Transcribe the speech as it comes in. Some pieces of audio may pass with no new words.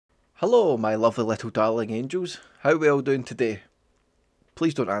Hello, my lovely little darling angels. How are we all doing today?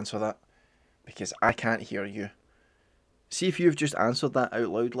 Please don't answer that, because I can't hear you. See if you've just answered that out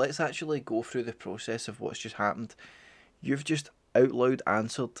loud. Let's actually go through the process of what's just happened. You've just out loud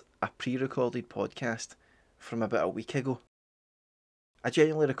answered a pre-recorded podcast from about a week ago. I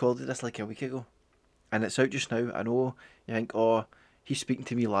genuinely recorded this like a week ago, and it's out just now. I know you think, oh, he's speaking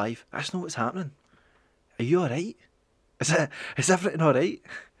to me live. That's not what's happening. Are you alright? Is everything alright?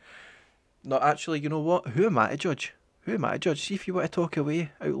 No, actually, you know what? Who am I to judge? Who am I to judge? See if you want to talk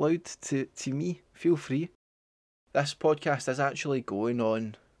away out loud to me, feel free. This podcast is actually going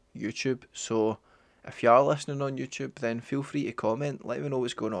on YouTube, so if you are listening on YouTube, then feel free to comment. Let me know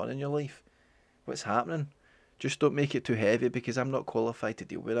what's going on in your life. What's happening? Just don't make it too heavy because I'm not qualified to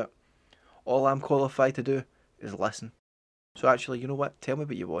deal with it. All I'm qualified to do is listen. So actually, you know what? Tell me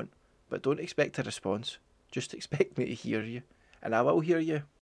what you want, but don't expect a response. Just expect me to hear you, and I will hear you.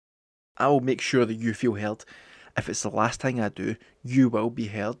 I will make sure that you feel heard. If it's the last thing I do, you will be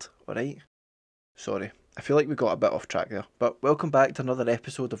heard, alright? Sorry, I feel like we got a bit off track there, but welcome back to another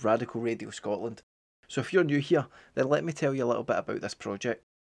episode of Radical Radio Scotland. So if you're new here, then let me tell you a little bit about this project.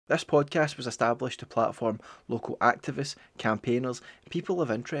 This podcast was established to platform local activists, campaigners, and people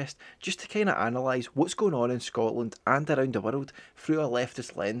of interest, just to kind of analyse what's going on in Scotland and around the world through a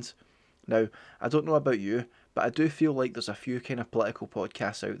leftist lens. Now, I don't know about you, but I do feel like there's a few kind of political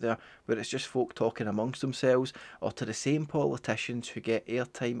podcasts out there where it's just folk talking amongst themselves or to the same politicians who get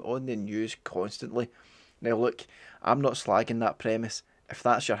airtime on the news constantly. Now look, I'm not slagging that premise. If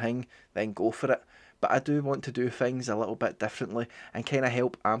that's your thing, then go for it. But I do want to do things a little bit differently and kind of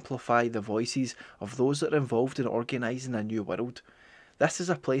help amplify the voices of those that are involved in organising a new world. This is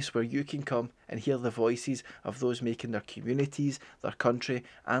a place where you can come and hear the voices of those making their communities, their country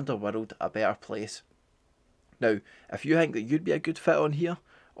and their world a better place. Now, if you think that you'd be a good fit on here,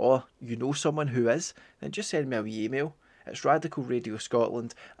 or you know someone who is, then just send me a wee email. It's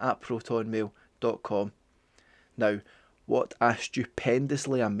radicalradioscotland@protonmail.com. Now, what a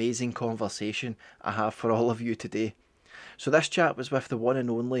stupendously amazing conversation I have for all of you today. So this chat was with the one and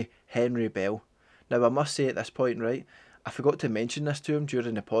only Henry Bell. Now, I must say at this point, right, I forgot to mention this to him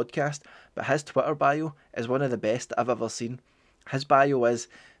during the podcast, but his Twitter bio is one of the best I've ever seen. His bio is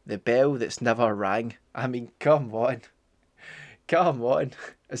the bell that's never rang. I mean, come on. Come on.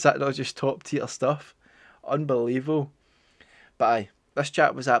 Is that not just top tier stuff? Unbelievable. But aye, this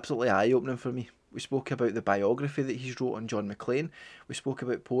chat was absolutely eye-opening for me. We spoke about the biography that he's wrote on John MacLean. We spoke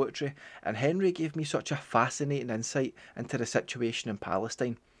about poetry. And Henry gave me such a fascinating insight into the situation in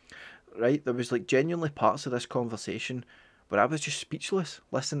Palestine. Right, there was like genuinely parts of this conversation where I was just speechless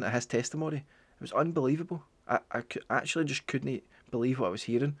listening to his testimony. It was unbelievable. I actually just couldn't believe what I was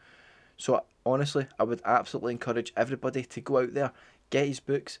hearing. So honestly, I would absolutely encourage everybody to go out there, get his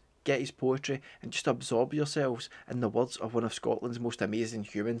books, get his poetry, and just absorb yourselves in the words of one of Scotland's most amazing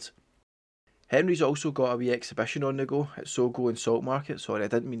humans. Henry's also got a wee exhibition on the go at Sogo and Salt Market. Sorry, I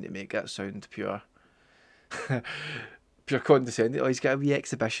didn't mean to make that sound pure pure condescending. Oh, he's got a wee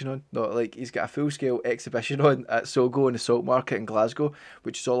exhibition on. Not like he's got a full-scale exhibition on at Sogo and the Salt Market in Glasgow,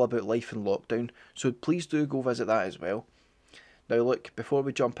 which is all about life in lockdown. So please do go visit that as well. Now look, before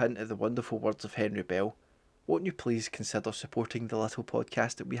we jump into the wonderful words of Henry Bell, won't you please consider supporting the little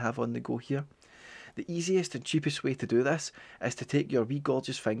podcast that we have on the go here? The easiest and cheapest way to do this is to take your wee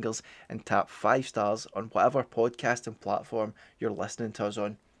gorgeous fingers and tap 5 stars on whatever podcasting platform you're listening to us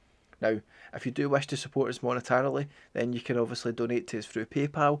on. Now, if you do wish to support us monetarily, then you can obviously donate to us through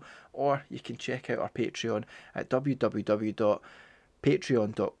PayPal, or you can check out our Patreon at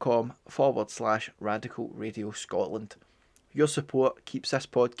www.patreon.com/Radical Radio Scotland. Your support keeps this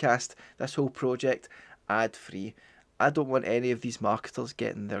podcast, this whole project, ad-free. I don't want any of these marketers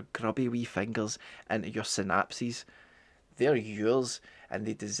getting their grubby wee fingers into your synapses. They're yours, and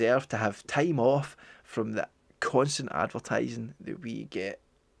they deserve to have time off from the constant advertising that we get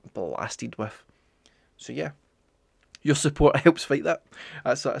blasted with. So yeah, your support helps fight that.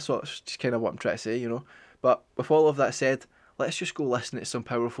 That's just kind of what I'm trying to say, you know. But with all of that said, let's just go listen to some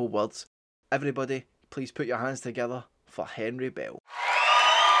powerful words. Everybody, please put your hands together for Henry Bell.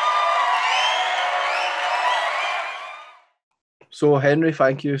 So Henry,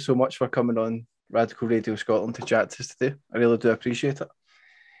 thank you so much for coming on Radical Radio Scotland to chat to us today. I really do appreciate it.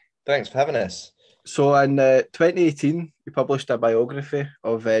 Thanks for having us. So in 2018, you published a biography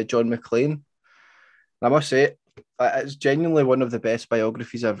of John MacLean. And I must say, it's genuinely one of the best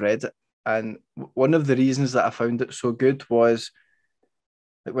biographies I've read. And one of the reasons that I found it so good was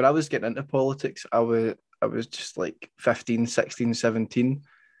like when I was getting into politics, I was just like 15, 16, 17,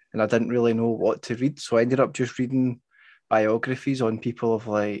 and I didn't really know what to read. So I ended up just reading biographies on people of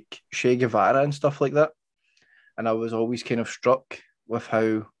like Che Guevara and stuff like that. And I was always kind of struck with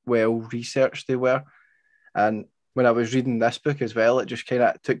how well researched they were. And when I was reading this book as well, it just kind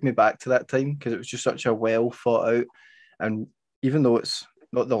of took me back to that time because it was just such a well thought out. And even though it's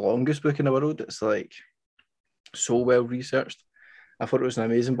not the longest book in the world, it's like so well researched. I thought it was an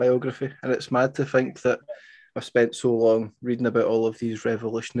amazing biography. And it's mad to think that I've spent so long reading about all of these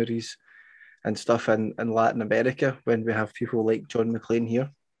revolutionaries and stuff in Latin America when we have people like John MacLean here.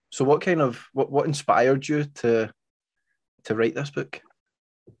 So what inspired you to write this book?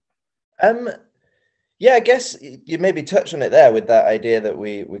 Um, yeah, I guess you maybe touched on it there with that idea that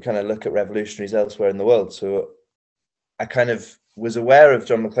we kind of look at revolutionaries elsewhere in the world. So I kind of was aware of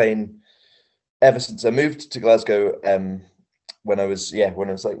John MacLean ever since I moved to Glasgow, when I was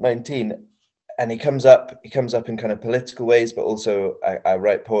like 19. And he comes up in kind of political ways, but also I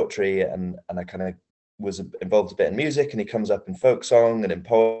write poetry and I kind of was involved a bit in music, and he comes up in folk song and in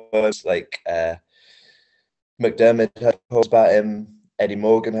poems. Like McDermott has poems about him, Eddie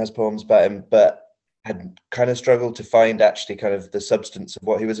Morgan has poems about him, but had kind of struggled to find actually kind of the substance of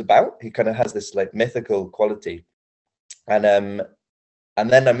what he was about. He kind of has this like mythical quality. And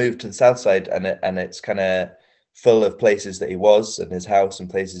then I moved to the south side, and it's kind of full of places that he was, and his house, and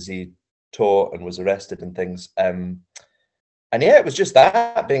places he taught and was arrested and things. And yeah, it was just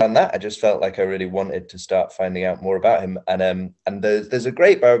that being on that, I just felt like I really wanted to start finding out more about him. And there's a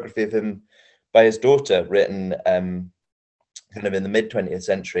great biography of him by his daughter written kind of in the mid 20th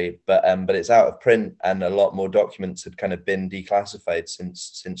century, but it's out of print, and a lot more documents had kind of been declassified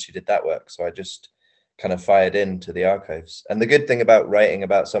since she did that work. So I just kind of fired into the archives. And the good thing about writing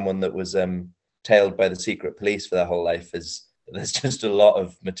about someone that was tailed by the secret police for their whole life is there's just a lot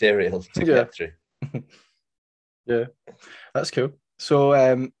of material to get through. Yeah, that's cool. So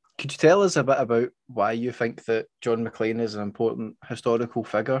could you tell us a bit about why you think that John MacLean is an important historical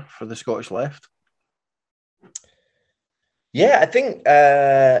figure for the Scottish left? Yeah, I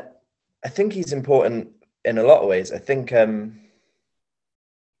think he's important in a lot of ways. I think one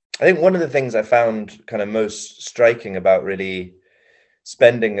of the things I found kind of most striking about really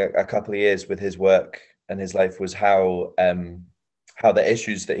spending a couple of years with his work and his life was how the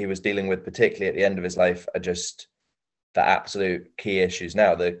issues that he was dealing with, particularly at the end of his life, are just the absolute key issues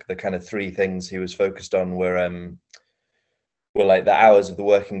now. The kind of three things he was focused on were like the hours of the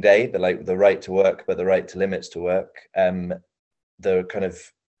working day, the right to work, but the right to limits to work, the kind of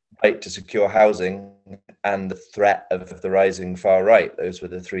right to secure housing, and the threat of the rising far right. Those were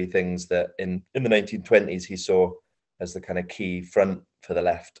the three things that in the 1920s he saw as the kind of key front for the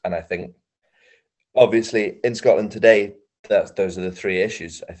left. And I think obviously in Scotland today, those are the three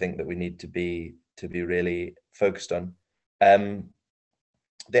issues I think that we need to be really focused on.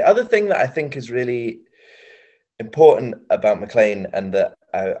 The other thing that I think is really important about MacLean, and that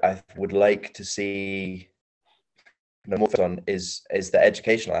I would like to see more on, is the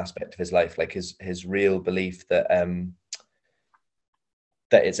educational aspect of his life, like his real belief that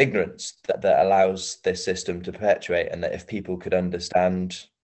that it's ignorance that allows this system to perpetuate, and that if people could understand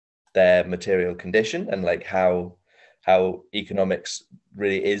their material condition and like how economics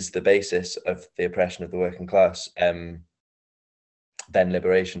really is the basis of the oppression of the working class, then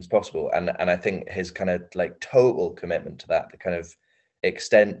liberation is possible. And I think his kind of like total commitment to that, the kind of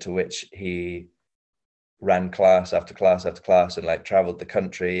extent to which he ran class after class after class and like traveled the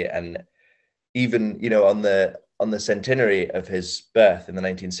country, and even on the centenary of his birth in the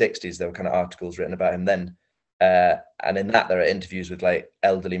 1960s, there were kind of articles written about him then, and in that there are interviews with like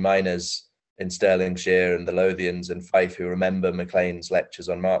elderly miners in Stirlingshire and the Lothians and Fife who remember MacLean's lectures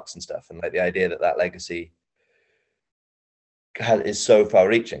on Marx and stuff, and like the idea that legacy is so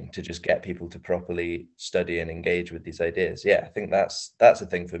far-reaching to just get people to properly study and engage with these ideas. Yeah, I think that's a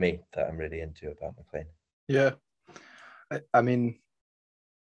thing for me that I'm really into about MacLean. Yeah, I mean,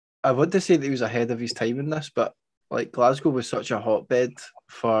 I would to say that he was ahead of his time in this, but like Glasgow was such a hotbed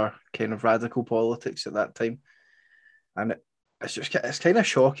for kind of radical politics at that time, and it's kind of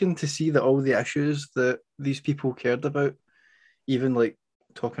shocking to see that all the issues that these people cared about, even like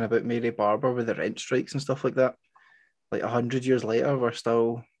talking about Mary Barber with the rent strikes and stuff like that, like 100 years later, we're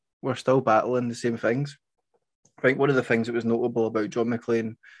still battling the same things. I think one of the things that was notable about John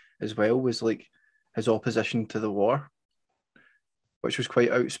MacLean as well was like his opposition to the war, which was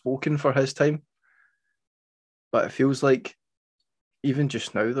quite outspoken for his time. But it feels like even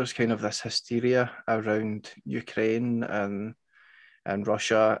just now there's kind of this hysteria around Ukraine and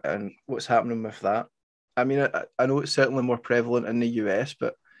Russia and what's happening with that. I mean, I know it's certainly more prevalent in the US,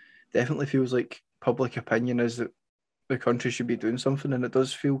 but definitely feels like public opinion is that the country should be doing something, and it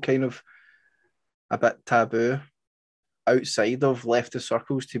does feel kind of a bit taboo outside of leftist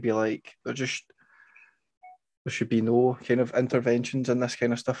circles to be like, there should be no kind of interventions in this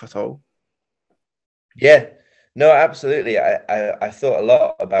kind of stuff at all. Yeah, no, absolutely. I thought a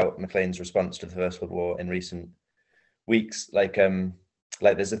lot about MacLean's response to the First World War in recent weeks. Like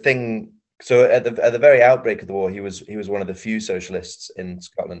there's a thing. So at the very outbreak of the war, he was one of the few socialists in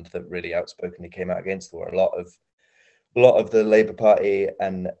Scotland that really outspokenly came out against the war. A lot of the Labour Party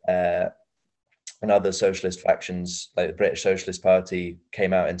and other socialist factions, like the British Socialist Party,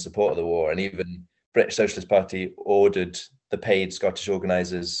 came out in support of the war, and even British Socialist Party ordered the paid Scottish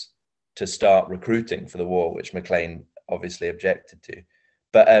organisers to start recruiting for the war, which MacLean obviously objected to.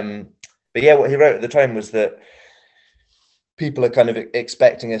 But yeah, what he wrote at the time was that people are kind of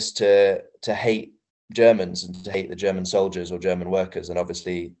expecting us to hate Germans and to hate the German soldiers or German workers, and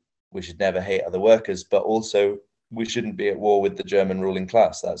obviously we should never hate other workers, but also we shouldn't be at war with the German ruling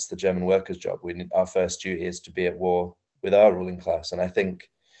class. That's the German workers' job. Our first duty is to be at war with our ruling class. And I think,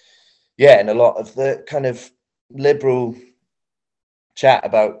 yeah, in a lot of the kind of liberal chat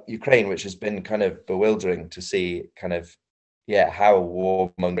about Ukraine, which has been kind of bewildering to see kind of, yeah, how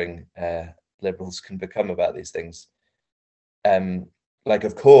warmongering liberals can become about these things. Like,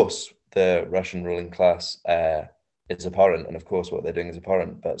 of course, the Russian ruling class is abhorrent, and of course what they're doing is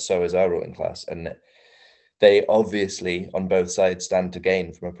abhorrent, but so is our ruling class. And they obviously, on both sides, stand to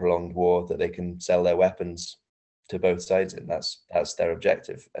gain from a prolonged war that they can sell their weapons to both sides in. That's their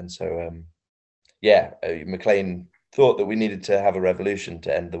objective. And so, yeah, MacLean thought that we needed to have a revolution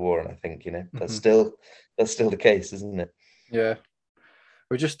to end the war, and I think that's still the case, isn't it? Yeah,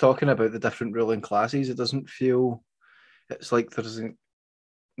 we're just talking about the different ruling classes. It doesn't feel it's like there's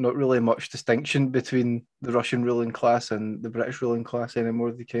not really much distinction between the Russian ruling class and the British ruling class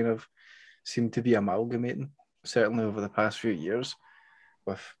anymore. They kind of seem to be amalgamating, certainly over the past few years,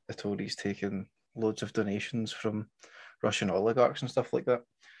 with the Tories taking loads of donations from Russian oligarchs and stuff like that.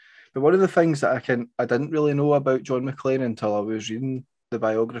 But one of the things that I didn't really know about John MacLean until I was reading the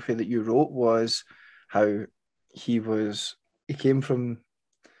biography that you wrote was how he came from,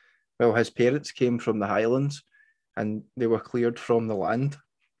 well, his parents came from the Highlands and they were cleared from the land.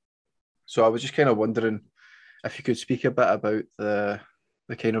 So I was just kind of wondering if you could speak a bit about the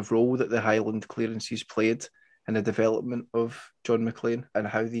kind of role that the Highland clearances played in the development of John MacLean and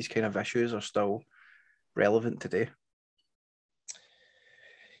how these kind of issues are still relevant today.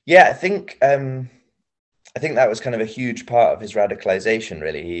 Yeah, I think that was kind of a huge part of his radicalization,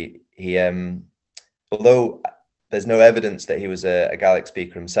 really. He although there's no evidence that he was a Gaelic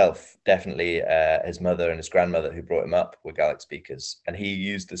speaker himself, definitely his mother and his grandmother who brought him up were Gaelic speakers, and he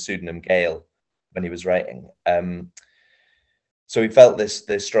used the pseudonym Gael when he was writing. So he felt this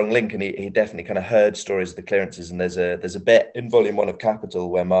strong link, and he definitely kind of heard stories of the clearances. And there's a bit in Volume 1 of Capital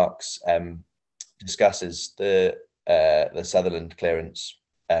where Marx discusses the Sutherland clearance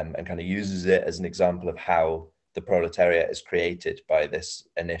and kind of uses it as an example of how the proletariat is created by this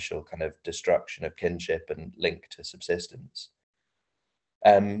initial kind of destruction of kinship and link to subsistence.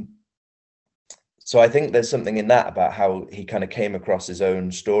 So I think there's something in that about how he kind of came across his own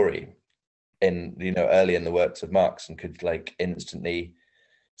story in, early in the works of Marx and could like instantly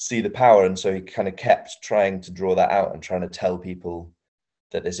see the power. And so he kind of kept trying to draw that out and trying to tell people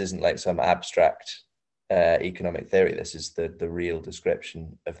that this isn't like some abstract economic theory. This is the real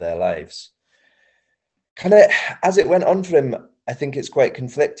description of their lives. Kind of as it went on for him, I think it's quite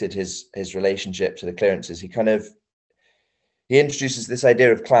conflicted, his relationship to the clearances. He introduces this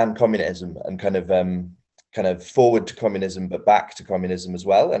idea of clan communism and kind of forward to communism but back to communism as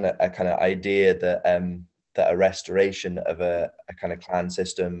well, and a kind of idea that a restoration of a kind of clan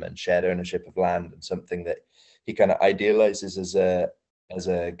system and shared ownership of land, and something that he kind of idealizes as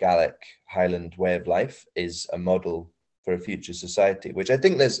a Gaelic Highland way of life, is a model for a future society, which I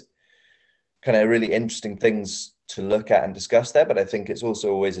think there's kind of really interesting things to look at and discuss there. But I think it's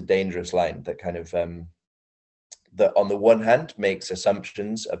also always a dangerous line that kind of that on the one hand makes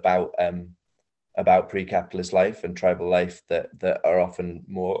assumptions about pre-capitalist life and tribal life that are often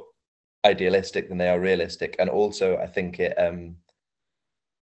more idealistic than they are realistic. And also I think it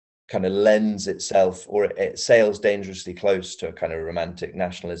kind of lends itself, or it sails dangerously close to a kind of romantic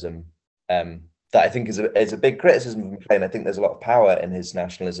nationalism that I think is a big criticism of MacLean. I think there's a lot of power in his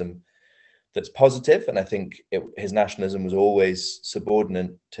nationalism that's positive, and I think his nationalism was always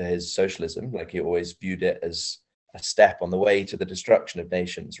subordinate to his socialism. Like, he always viewed it as a step on the way to the destruction of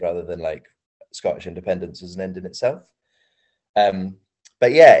nations rather than like Scottish independence as an end in itself.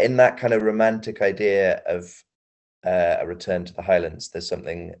 But yeah, in that kind of romantic idea of a return to the Highlands, there's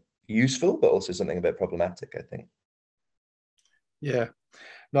something useful, but also something a bit problematic, I think. Yeah,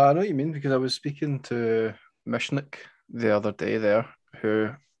 no, I know what you mean, because I was speaking to Mishnik the other day there who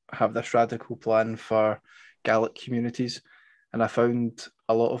have this radical plan for Gaelic communities, and I found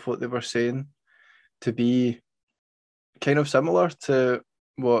a lot of what they were saying to be kind of similar to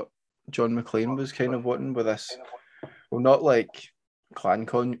what John MacLean was kind of wanting with this. Well, not like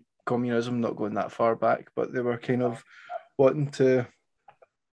communism, not going that far back, but they were kind of wanting to,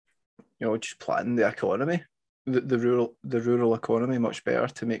 just plan the economy, the rural economy much better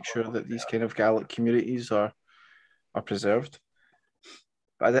to make sure that these kind of Gaelic communities are preserved.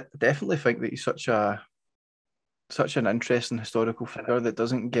 But I definitely think that he's such an interesting historical figure that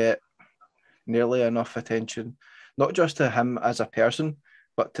doesn't get nearly enough attention, not just to him as a person,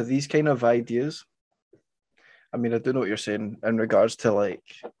 but to these kind of ideas. I mean, I do know what you're saying in regards to like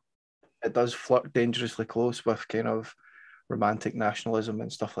it does flirt dangerously close with kind of romantic nationalism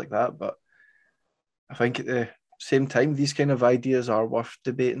and stuff like that. But I think at the same time, these kind of ideas are worth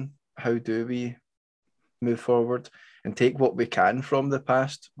debating. How do we move forward and take what we can from the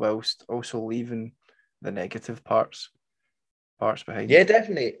past whilst also leaving the negative parts behind? Yeah,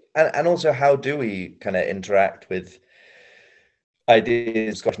 definitely. And also, how do we kind of interact with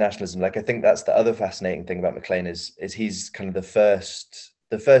ideas of Scottish nationalism? Like, I think that's the other fascinating thing about MacLean is he's kind of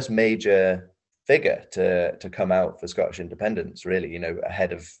the first major figure to come out for Scottish independence, really,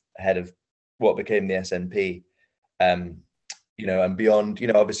 ahead of what became the SNP. And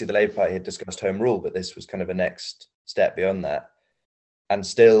beyond, obviously the Labour Party had discussed home rule, but this was kind of a next step beyond that. And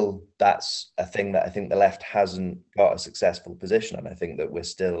still, that's a thing that I think the left hasn't got a successful position on. I think that we're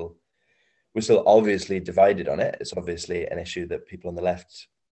still obviously divided on it. It's obviously an issue that people on the left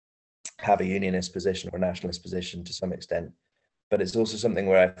have a unionist position or a nationalist position to some extent. But it's also something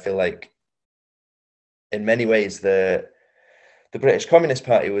where I feel like, in many ways, the British Communist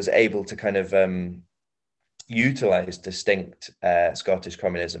Party was able to kind of utilize distinct Scottish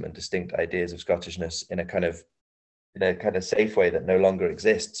communism and distinct ideas of Scottishness in a kind of safe way that no longer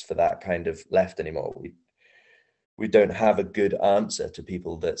exists for that kind of left anymore. We don't have a good answer to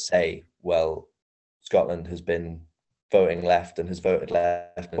people that say, well, Scotland has been voting left and has voted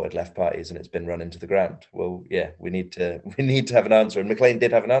left parties and it's been run into the ground. Well, yeah, we need to have an answer. And MacLean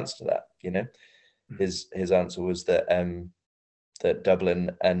did have an answer to that. His answer was that that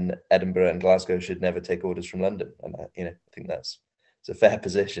Dublin and Edinburgh and Glasgow should never take orders from London. And I think it's a fair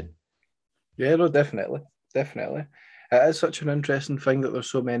position. Yeah, no, definitely. It is such an interesting thing that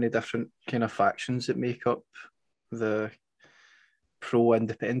there's so many different kind of factions that make up the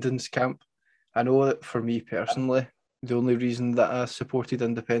pro-independence camp. I know that for me personally, the only reason that I supported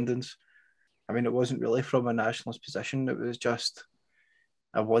independence, I mean, it wasn't really from a nationalist position. It was just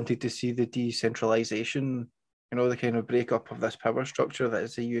I wanted to see the decentralisation, the kind of breakup of this power structure that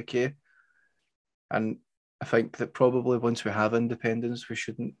is the UK. And I think that probably once we have independence, we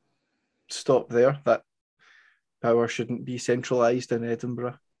shouldn't stop there. That power shouldn't be centralised in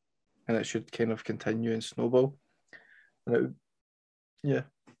Edinburgh, and it should kind of continue and snowball. And it would, yeah.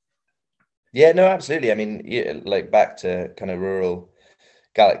 Yeah, no, absolutely. I mean, like back to kind of rural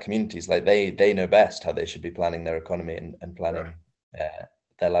Gaelic communities, like they know best how they should be planning their economy and planning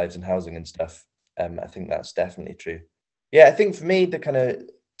their lives and housing and stuff. I think that's definitely true. Yeah, I think for me, the kind of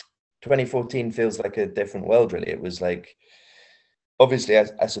 2014 feels like a different world, really. It was like, obviously,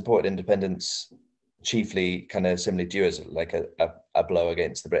 I supported independence chiefly kind of similarly to you as like a blow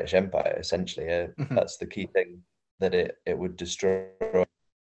against the British Empire, essentially. That's the key thing, that it would destroy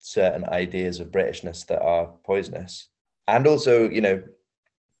certain ideas of Britishness that are poisonous. And also,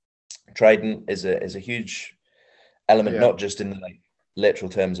 Trident is a huge element, not just in the like literal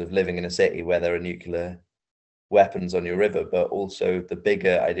terms of living in a city where there are nuclear weapons on your river, but also the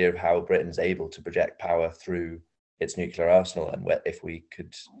bigger idea of how Britain's able to project power through its nuclear arsenal. And if we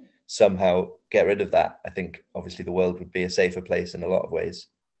could somehow get rid of that, I think obviously the world would be a safer place in a lot of ways.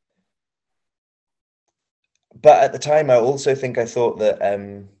 But at the time, I thought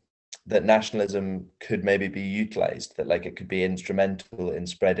that that nationalism could maybe be utilized, that like it could be instrumental in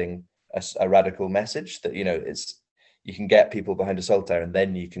spreading a radical message, that you can get people behind a saltire and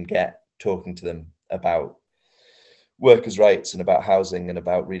then you can get talking to them about workers' rights and about housing and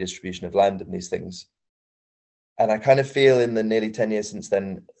about redistribution of land and these things. And I kind of feel in the nearly 10 years since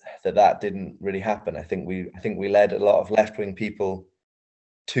then that didn't really happen. I think we led a lot of left-wing people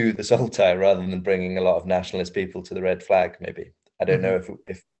to the saltire rather than bringing a lot of nationalist people to the red flag, maybe. I don't know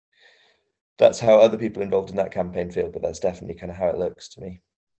if that's how other people involved in that campaign feel, but that's definitely kind of how it looks to me.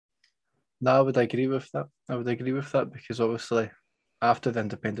 No, I would agree with that. Because obviously after the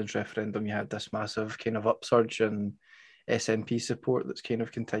independence referendum, you had this massive kind of upsurge in SNP support that's kind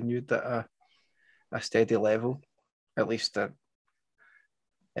of continued at a steady level, at least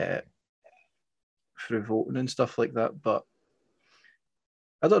through voting and stuff like that. But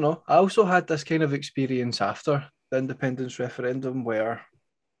I don't know. I also had this kind of experience after the independence referendum where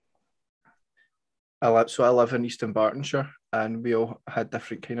I live in Eastern Bartonshire, and we all had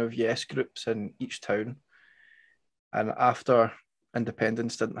different kind of yes groups in each town. And after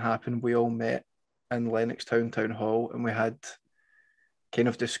independence didn't happen, we all met in Lennoxtown Town Hall, and we had kind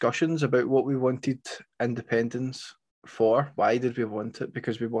of discussions about what we wanted independence for. Why did we want it?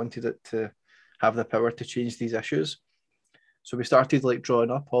 Because we wanted it to have the power to change these issues. So we started like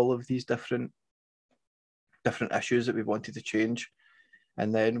drawing up all of these different issues that we wanted to change.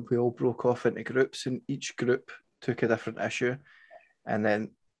 And then we all broke off into groups, and each group took a different issue. And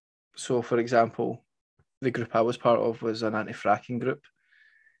then, so for example, the group I was part of was an anti-fracking group,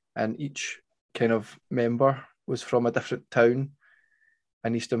 and each kind of member was from a different town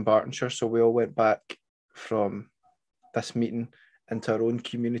in Eastern Bartonshire. So we all went back from this meeting into our own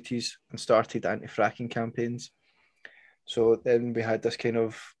communities and started anti-fracking campaigns. So then we had this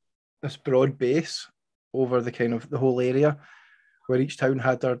broad base over the kind of the whole area, where each town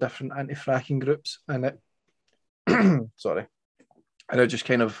had their different anti-fracking groups, and it sorry, and it just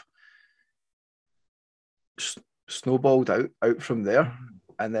kind of snowballed out from there.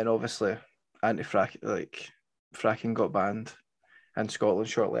 And then obviously fracking got banned in Scotland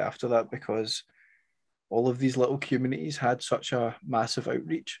shortly after that, because all of these little communities had such a massive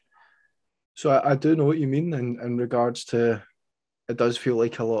outreach. So I do know what you mean in regards to, it does feel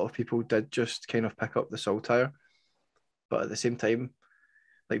like a lot of people did just kind of pick up the saltire, but at the same time,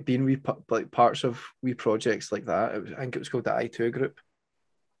 like being like parts of wee projects like that, I think it was called the I2 group.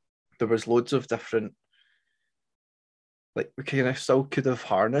 There was loads of different, like we kind of still could have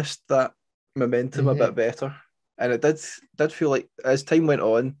harnessed that momentum a bit better, and it did feel like as time went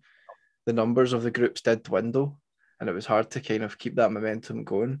on, the numbers of the groups did dwindle, and it was hard to kind of keep that momentum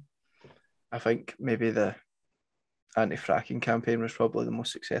going. I think maybe the anti-fracking campaign was probably the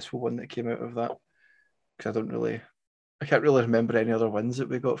most successful one that came out of that, because I can't really remember any other wins that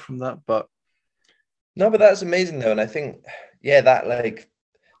we got from that. But no, but that's amazing though, and I think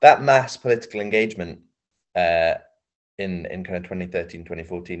that mass political engagement in kind of 2013,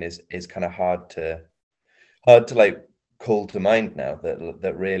 2014 is kind of hard to like call to mind now,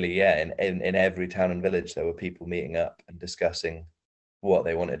 that really, in every town and village there were people meeting up and discussing what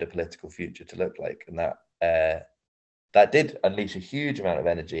they wanted a political future to look like, and that did unleash a huge amount of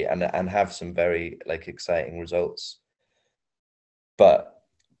energy and have some very like exciting results. But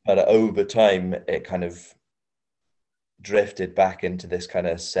over time it kind of drifted back into this kind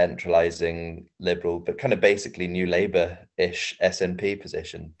of centralizing liberal, but kind of basically New Labour-ish SNP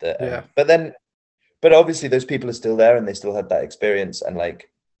position. But obviously those people are still there, and they still had that experience. And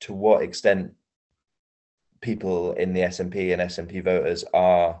like, to what extent people in the SNP and SNP voters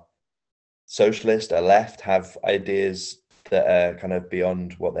are socialist, are left, have ideas that are kind of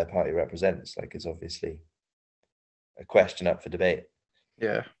beyond what their party represents, like, is obviously a question up for debate.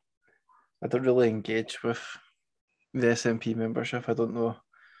 Yeah, I don't really engage with the SNP membership. I don't know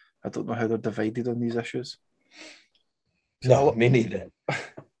how they're divided on these issues. No, me neither.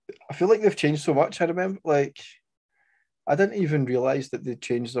 I feel like they've changed so much. I remember, like, I didn't even realise that they'd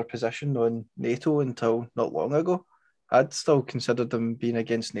changed their position on NATO until not long ago. I'd still considered them being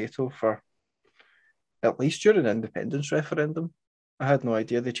against NATO for at least during the independence referendum. I had no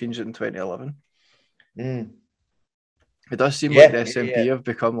idea they changed it in 2011. It does seem like the SNP have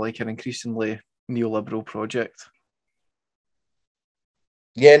become like an increasingly neoliberal project.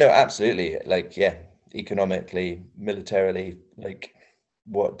 Yeah, no, absolutely. Like, economically, militarily, like,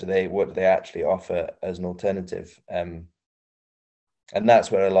 what do they actually offer as an alternative? And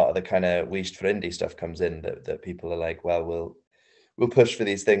that's where a lot of the kind of wished for indie stuff comes in, that people are like, well, we'll push for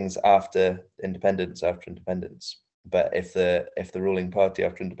these things after independence. But if the ruling party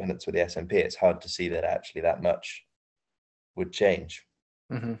after independence were the SNP, it's hard to see that actually that much would change.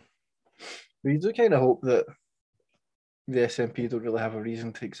 Mm-hmm. We do kind of hope that the SNP don't really have a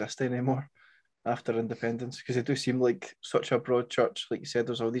reason to exist anymore after independence, because they do seem like such a broad church. Like you said,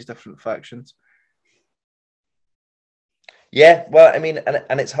 there's all these different factions. Yeah, well, I mean,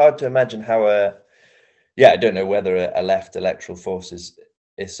 and it's hard to imagine how I don't know whether a left electoral force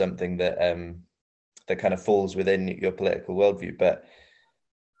is something that that kind of falls within your political worldview, but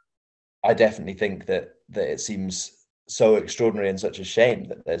I definitely think that it seems so extraordinary and such a shame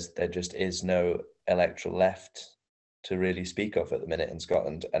that there just is no electoral left to really speak of at the minute in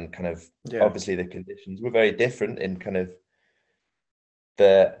Scotland. And kind of obviously the conditions were very different in kind of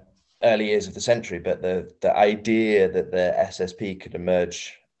the early years of the century, but the idea that the SSP could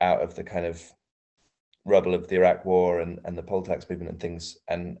emerge out of the kind of rubble of the Iraq War and the poll tax movement and things,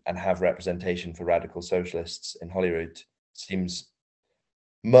 and have representation for radical socialists in Holyrood seems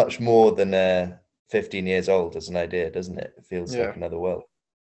much more than 15 years old as an idea, doesn't it? It feels Yeah. like another world.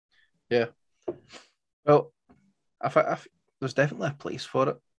 Yeah. Well, there's definitely a place for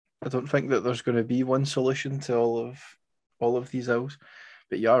it. I don't think that there's going to be one solution to all of these ills,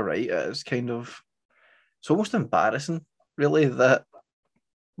 but you're right. It's it's almost embarrassing, really, that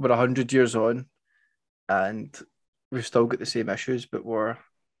we're 100 years on and we've still got the same issues, but we're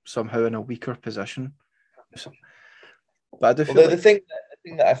somehow in a weaker position. But I do feel Although like, the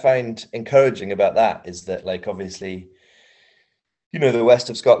thing that I find encouraging about that is that, like, obviously, the west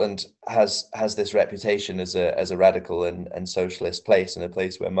of Scotland has this reputation as a radical and socialist place, and a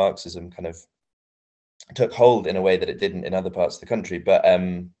place where Marxism kind of took hold in a way that it didn't in other parts of the country. But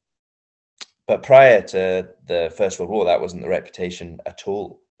prior to the First World War, that wasn't the reputation at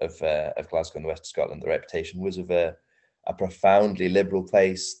all of Glasgow and the west of Scotland. The reputation was of a profoundly liberal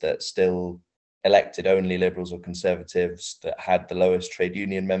place that still elected only liberals or conservatives, that had the lowest trade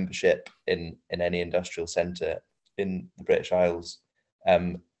union membership in any industrial centre in the British Isles.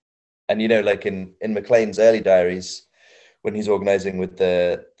 And like in MacLean's early diaries, when he's organising with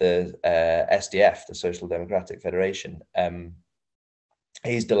the SDF, the Social Democratic Federation,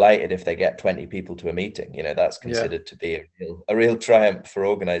 he's delighted if they get 20 people to a meeting. That's considered to be a real triumph for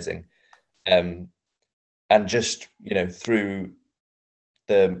organising. And just, through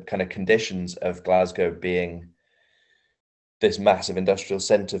the kind of conditions of Glasgow being this massive industrial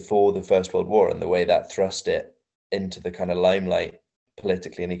centre for the First World War, and the way that thrust it into the kind of limelight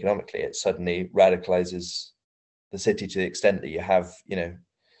politically and economically, it suddenly radicalizes the city to the extent that you have,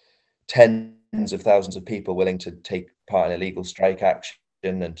 tens of thousands of people willing to take part in illegal strike action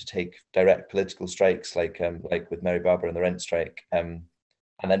and to take direct political strikes, like with Mary Barber and the rent strike, and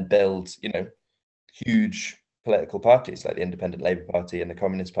then build, huge political parties like the Independent Labour Party and the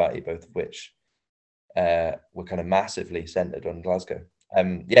Communist Party, both of which were kind of massively centred on Glasgow.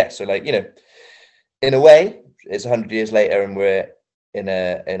 So, like, in a way, it's 100 years later and we're in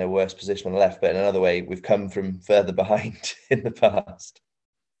a worse position on the left, but in another way, we've come from further behind in the past.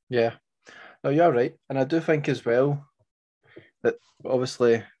 Yeah, no, you're right. And I do think as well that,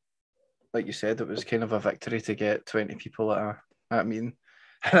 obviously, like you said, it was kind of a victory to get 20 people at a meeting.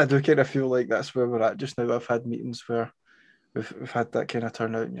 And I do kind of feel like that's where we're at just now. I've had meetings where we've had that kind of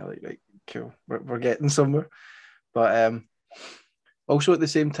turnout, and you're like, right, cool, we're getting somewhere. But also at the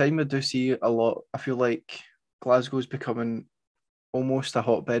same time, I do see a lot. I feel like Glasgow's becoming almost a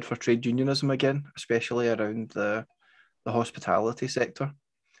hotbed for trade unionism again, especially around the hospitality sector.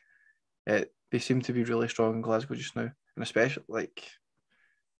 They seem to be really strong in Glasgow just now, and especially, like,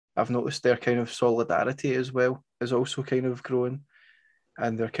 I've noticed their kind of solidarity as well is also kind of growing,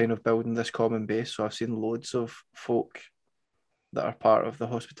 and they're kind of building this common base. So I've seen loads of folk that are part of the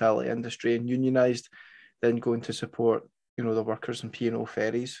hospitality industry and unionised, then going to support, the workers in P&O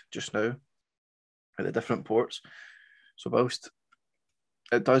ferries just now at the different ports. So whilst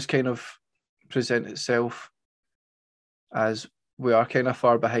it does kind of present itself as we are kind of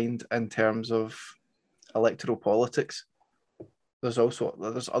far behind in terms of electoral politics, there's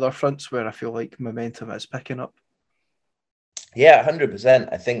other fronts where I feel like momentum is picking up. Yeah,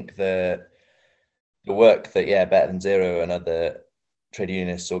 100%. I think the work that Better Than Zero and other trade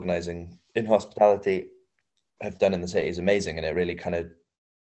unionists organising in hospitality have done in the city is amazing, and it really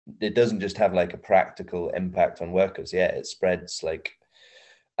it doesn't just have like a practical impact on workers. It spreads like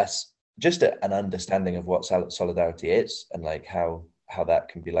just an understanding of what solidarity is, and like how that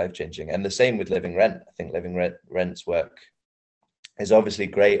can be life-changing. And the same with Living Rent. I think Living Rent's work is obviously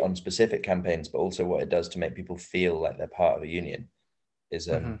great on specific campaigns, but also what it does to make people feel like they're part of a union is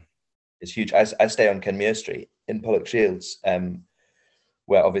huge. I stay on Kenmure Street in Pollokshields,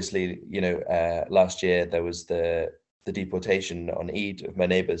 where obviously, last year there was the deportation on Eid of my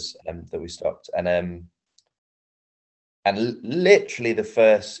neighbours that we stopped, and literally the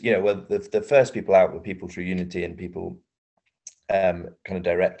first, the first people out were people through Unity and people kind of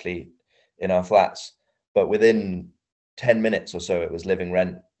directly in our flats, but within 10 minutes or so it was Living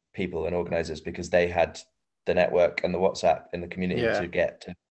Rent people and organisers, because they had the network and the WhatsApp in the community to get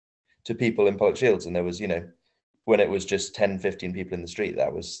to people in Pollokshields. And there was, when it was just 10, 15 people in the street,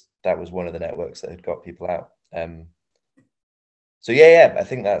 that was one of the networks that had got people out. So I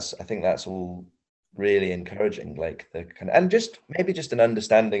think that's all really encouraging, like the kind of, and just maybe just an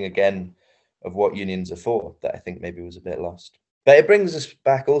understanding again of what unions are for, that I think maybe was a bit lost. But it brings us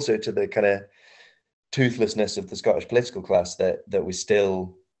back also to the kind of toothlessness of the Scottish political class, that we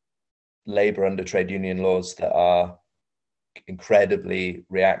still labour under trade union laws that are incredibly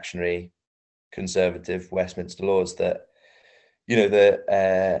reactionary, conservative Westminster laws that, you know,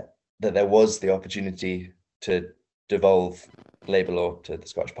 that there was the opportunity to devolve labour law to the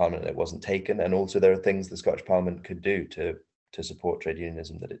Scottish Parliament, and it wasn't taken. And also there are things the Scottish Parliament could do to support trade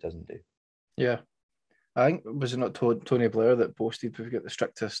unionism that it doesn't do. Yeah. I think, was it not Tony Blair that boasted we've got the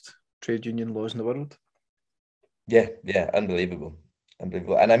strictest trade union laws in the world? Yeah, unbelievable.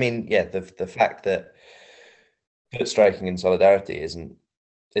 And I mean, yeah, the fact that striking in solidarity isn't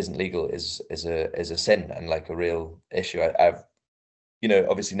legal is a sin and like a real issue. I've, you know,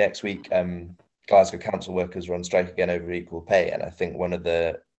 obviously next week, Glasgow council workers are on strike again over equal pay, and I think one of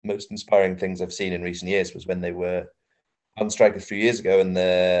the most inspiring things I've seen in recent years was when they were on strike a few years ago, and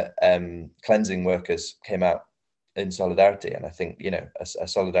the cleansing workers came out in solidarity. And I think, you know, a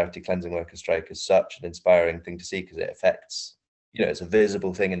solidarity cleansing worker strike is such an inspiring thing to see, because it affects, you know, it's a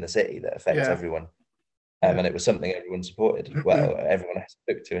visible thing in the city that affects everyone. And it was something everyone supported. Well, everyone I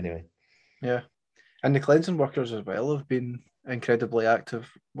spoke to anyway. Yeah. And the cleansing workers as well have been incredibly active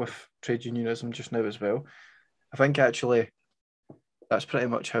with trade unionism just now as well. I think actually that's pretty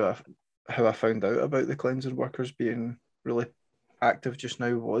much how I found out about the cleansing workers being really active just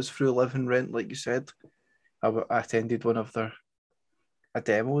now, was through Live and Rent, like you said. I attended a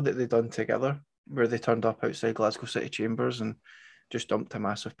demo that they done together where they turned up outside Glasgow City Chambers and just dumped a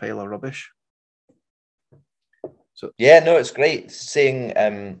massive pile of rubbish. So yeah, no, it's great seeing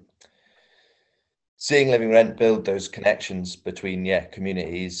Live and Rent build those connections between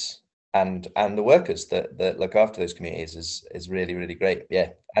communities and the workers that look after those communities is really, really great. Yeah,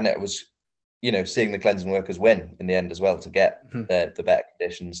 and it was, you know, seeing the cleansing workers win in the end as well to get the better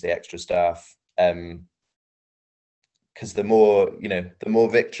conditions, the extra staff. Because the more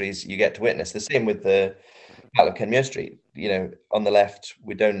victories you get to witness. The same with the Battle of Kenmure Street. You know, on the left,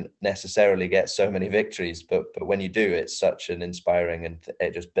 we don't necessarily get so many victories, but when you do, it's such an inspiring, and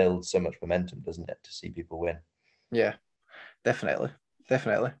it just builds so much momentum, doesn't it, to see people win? Yeah, definitely.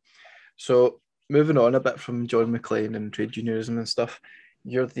 So moving on a bit from John MacLean and trade unionism and stuff,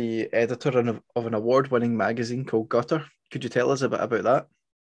 you're the editor of an award-winning magazine called Gutter. Could you tell us a bit about that?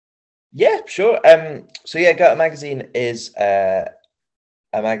 Yeah, sure. So yeah, Gutter magazine is a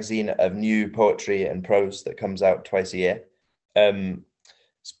magazine of new poetry and prose that comes out twice a year.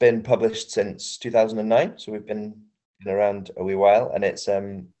 It's been published since 2009, so we've been around a wee while, and it's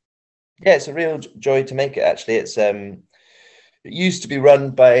it's a real joy to make it. Actually, it used to be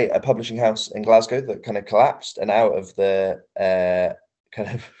run by a publishing house in Glasgow that kind of collapsed, and out of the kind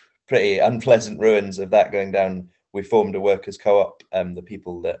of pretty unpleasant ruins of that going down, we formed a workers' co-op. The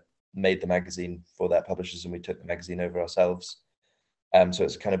people that made the magazine for that publishers, and we took the magazine over ourselves. So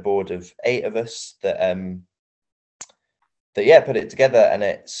it's a kind of board of 8 of us that put it together, and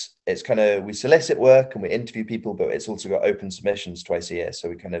it's kind of, we solicit work and we interview people, but it's also got open submissions twice a year. So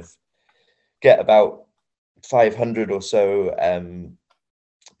we kind of get about 500 or so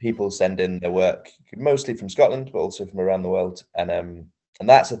people send in their work, mostly from Scotland, but also from around the world. And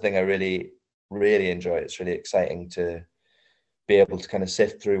that's the thing I really, really enjoy. It's really exciting to be able to kind of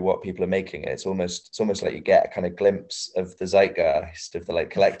sift through what people are making. It's almost like you get a kind of glimpse of the zeitgeist, of the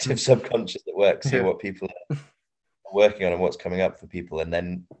like collective subconscious at work, see what people are working on and what's coming up for people, and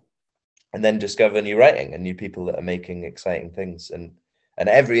then discover new writing and new people that are making exciting things. And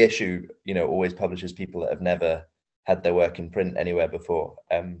every issue, you know, always publishes people that have never had their work in print anywhere before,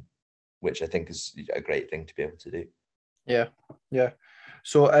 which I think is a great thing to be able to do. Yeah.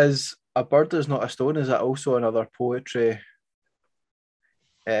 So as A Bird Is Not a Stone, is that also another poetry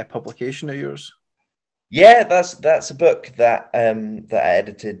publication of yours? Yeah, that's a book that that I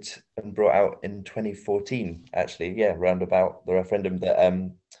edited and brought out in 2014, actually. Yeah, round about the referendum. That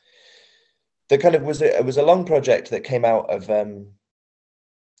kind of was it was a long project that came out of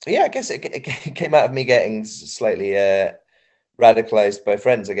I guess it came out of me getting slightly radicalized by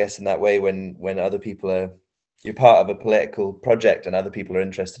friends, I guess, in that way, when other people are, you're part of a political project and other people are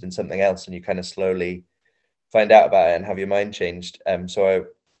interested in something else, and you kind of slowly find out about it and have your mind changed. So I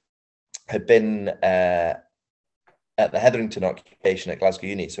had been at the Hetherington occupation at Glasgow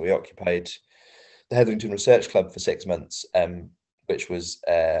Uni. So we occupied the Hetherington Research Club for 6 months, which was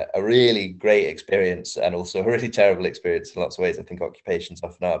a really great experience, and also a really terrible experience in lots of ways. I think occupations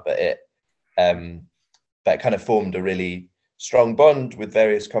often are, but it kind of formed a really strong bond with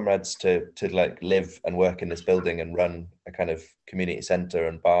various comrades to like live and work in this building and run a kind of community centre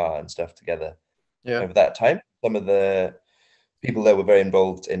and bar and stuff together over that time. Some of the people there were very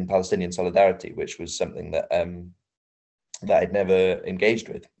involved in Palestinian solidarity, which was something that that I'd never engaged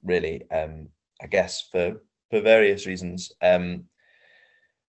with, really, I guess for various reasons.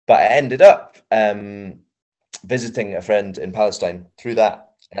 But I ended up visiting a friend in Palestine through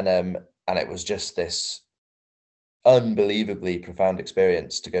that, and And it was just this unbelievably profound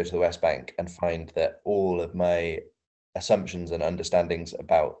experience to go to the West Bank and find that all of my assumptions and understandings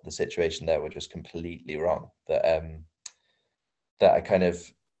about the situation there were just completely wrong. That I kind of,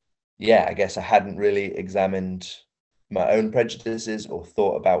 yeah, I guess I hadn't really examined my own prejudices or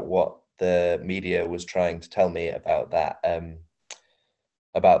thought about what the media was trying to tell me about that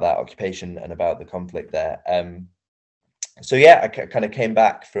occupation and about the conflict there. So yeah, I kind of came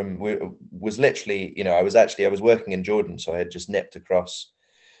back from, was literally, you know, I was working in Jordan, so I had just nipped across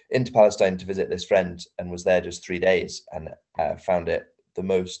into Palestine to visit this friend and was there just 3 days, and found it the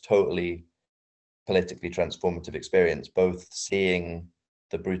most totally politically transformative experience, both seeing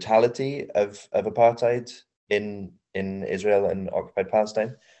the brutality of apartheid in Israel and occupied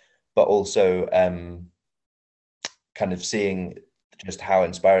Palestine, but also kind of seeing just how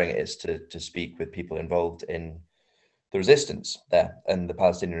inspiring it is to speak with people involved in the resistance there and the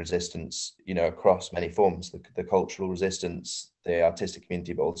Palestinian resistance, you know, across many forms, the cultural resistance, the artistic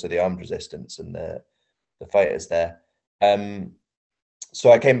community, but also the armed resistance and the fighters there.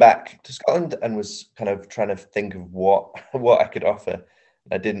 So I came back to Scotland and was kind of trying to think of what I could offer.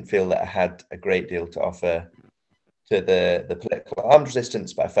 I didn't feel that I had a great deal to offer to the political armed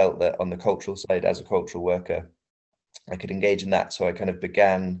resistance, but I felt that on the cultural side, as a cultural worker, I could engage in that. So I kind of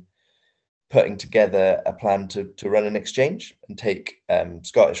began putting together a plan to run an exchange and take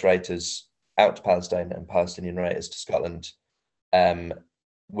Scottish writers out to Palestine and Palestinian writers to Scotland,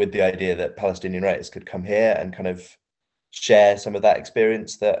 with the idea that Palestinian writers could come here and kind of share some of that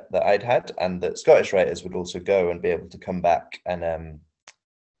experience that I'd had, and that Scottish writers would also go and be able to come back and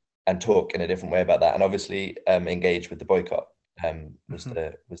talk in a different way about that, and obviously engage with the boycott was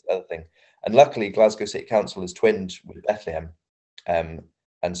the other thing. And luckily, Glasgow City Council is twinned with Bethlehem,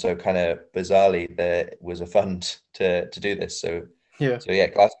 and so kind of bizarrely there was a fund to do this. So Yeah.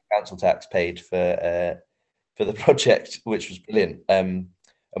 Glasgow Council tax paid for the project, which was brilliant. And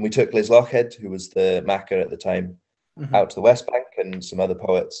we took Liz Lochhead, who was the Macker at the time, out to the West Bank, and some other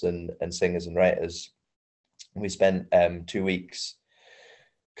poets and singers and writers. We spent 2 weeks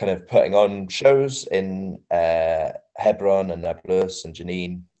kind of putting on shows in Hebron and Nablus and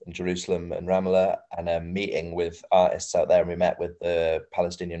Jenin and Jerusalem and Ramallah, and meeting with artists out there. And we met with the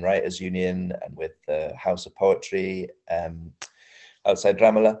Palestinian Writers Union and with the House of Poetry outside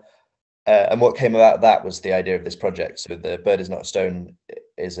Ramallah. And what came about that was the idea of this project. So The Bird Is Not a Stone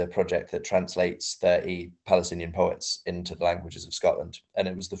is a project that translates 30 Palestinian poets into the languages of Scotland. And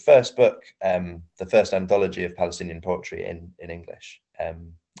it was the first book, the first anthology of Palestinian poetry in English.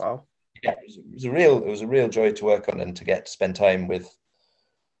 Wow. Yeah, it was a real joy to work on and to get to spend time with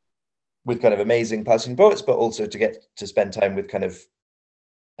kind of amazing Palestinian poets, but also to get to spend time with kind of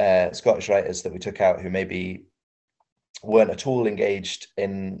Scottish writers that we took out who maybe weren't at all engaged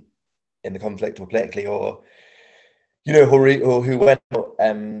in the conflict or politically, or you know, who went.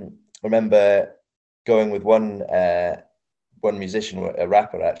 Remember going with one musician, a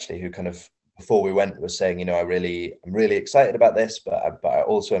rapper actually, who kind of before we went was saying, you know, I'm really excited about this, but I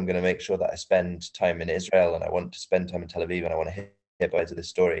also am going to make sure that I spend time in Israel, and I want to spend time in Tel Aviv, and I want to hear both of this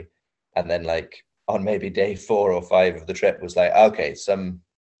story. And then like on maybe day 4 or 5 of the trip was like, okay, some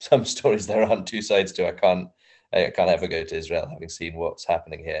stories there aren't two sides to. I can't ever go to Israel having seen what's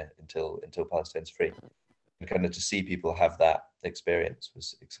happening here until Palestine's free. And kind of to see people have that experience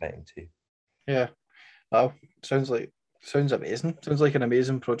was exciting too. Yeah. Wow. Sounds amazing. Sounds like an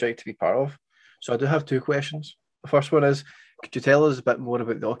amazing project to be part of. So I do have 2 questions. The first one is, could you tell us a bit more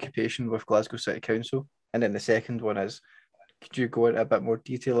about the occupation with Glasgow City Council? And then the second one is, could you go into a bit more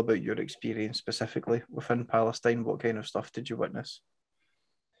detail about your experience specifically within Palestine? What kind of stuff did you witness?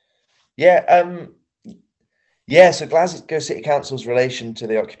 Yeah, yeah, so Glasgow City Council's relation to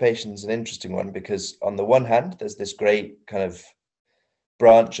the occupation is an interesting one, because on the one hand, there's this great kind of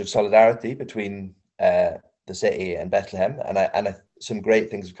branch of solidarity between the city and Bethlehem, and some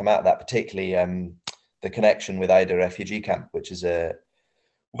great things have come out of that, particularly the connection with Ida refugee camp, which is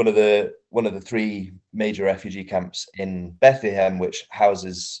one of the 3 major refugee camps in Bethlehem, which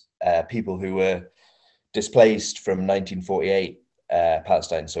houses people who were displaced from 1948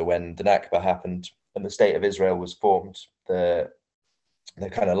 Palestine. So when the Nakba happened and the state of Israel was formed, the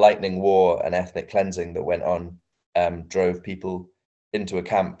kind of lightning war and ethnic cleansing that went on drove people into a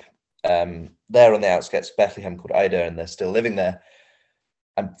camp there on the outskirts of Bethlehem called Ida, and they're still living there.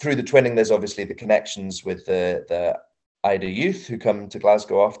 And through the twinning, there's obviously the connections with the Ida youth who come to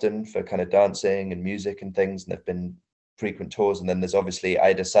Glasgow often for kind of dancing and music and things, and there've been frequent tours. And then there's obviously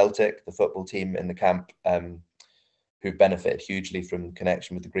Ida Celtic, the football team in the camp, who've benefited hugely from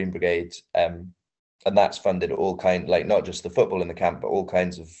connection with the Green Brigade. And that's funded all kind, like not just the football in the camp, but all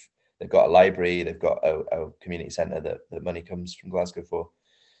kinds of They've got a library, they've got a community centre that money comes from Glasgow for.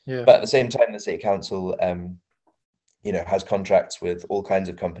 Yeah. But at the same time, the city council, has contracts with all kinds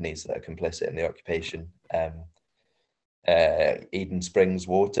of companies that are complicit in the occupation. Eden Springs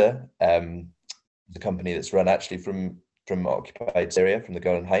Water, the company that's run actually from occupied Syria, from the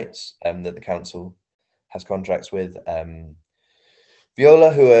Golan Heights, that the council has contracts with.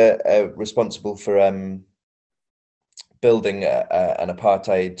 Viola, who are responsible for building an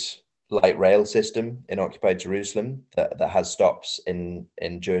apartheid light rail system in occupied Jerusalem that has stops in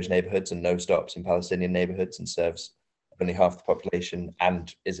Jewish neighborhoods and no stops in Palestinian neighborhoods, and serves only half the population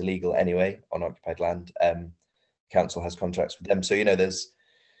and is illegal anyway on occupied land. Council has contracts with them, so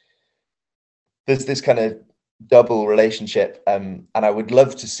there's this kind of double relationship, and I would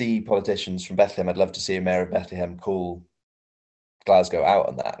love to see politicians from Bethlehem. I'd love to see a mayor of Bethlehem call Glasgow out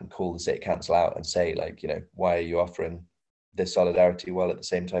on that and call the city council out and say, like, why are you offering this solidarity while at the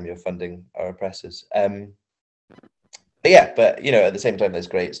same time you're funding our oppressors? But at the same time there's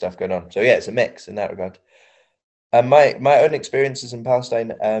great stuff going on, so it's a mix in that regard. My own experiences in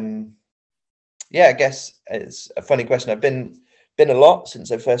Palestine, I guess it's a funny question. I've been a lot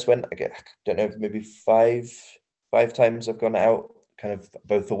since I first went. I don't know, maybe five times I've gone out, kind of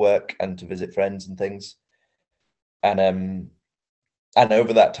both for work and to visit friends and things. And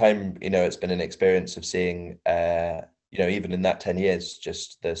over that time, it's been an experience of seeing, even in that 10 years,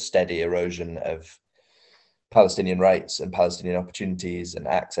 just the steady erosion of Palestinian rights and Palestinian opportunities and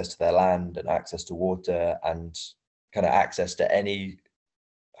access to their land and access to water and kind of access to any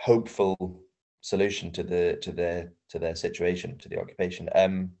hopeful solution to their situation, to the occupation.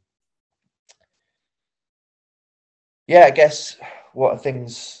 I guess what are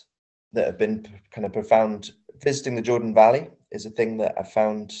things that have been kind of profound? Visiting the Jordan Valley is a thing that I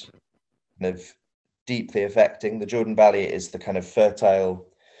found kind of deeply affecting. The Jordan Valley is the kind of fertile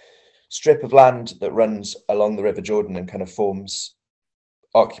strip of land that runs along the River Jordan and kind of forms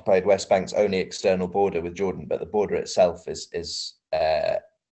occupied West Bank's only external border with Jordan, but the border itself is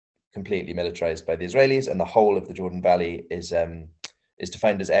completely militarized by the Israelis, and the whole of the Jordan Valley is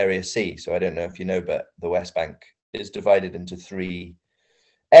defined as Area C. So I don't know if you know, but the West Bank is divided into 3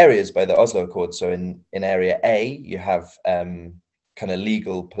 areas by the Oslo Accord. So in Area A, you have kind of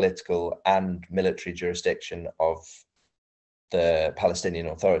legal, political, and military jurisdiction of the Palestinian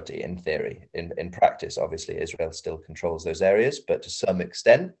Authority in theory. In practice, obviously, Israel still controls those areas, but to some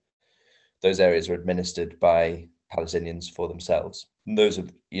extent, those areas are administered by Palestinians for themselves. And those are,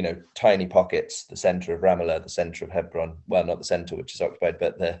 tiny pockets, the center of Ramallah, the center of Hebron, well, not the center, which is occupied,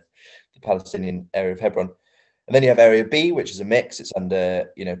 but the Palestinian area of Hebron. And then you have Area B, which is a mix. It's under,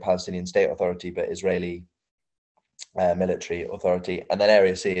 Palestinian State Authority, but Israeli military authority. And then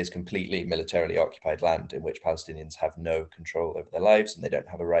Area C is completely militarily occupied land in which Palestinians have no control over their lives, and they don't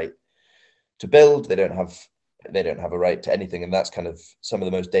have a right to build. They don't have a right to anything. And that's kind of some of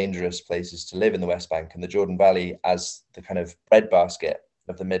the most dangerous places to live in the West Bank. And the Jordan Valley, as the kind of breadbasket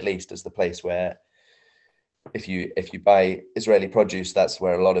of the Middle East, is the place where if you buy Israeli produce, that's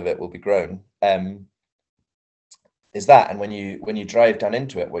where a lot of it will be grown. Is that, and when you drive down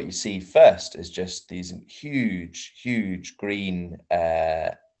into it, what you see first is just these huge green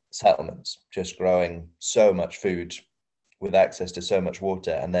settlements, just growing so much food with access to so much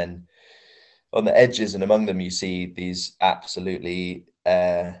water. And then on the edges and among them, you see these absolutely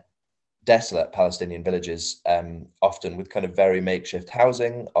desolate Palestinian villages, often with kind of very makeshift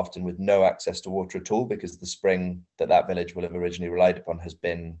housing, often with no access to water at all, because the spring that village will have originally relied upon has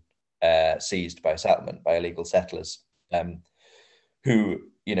been seized by settlement, by illegal settlers, who,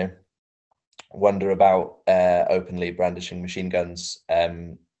 wander about openly brandishing machine guns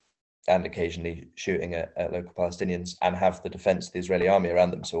and occasionally shooting at local Palestinians, and have the defense of the Israeli army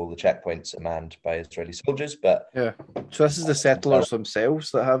around them. So all the checkpoints are manned by Israeli soldiers. But so this is the settlers themselves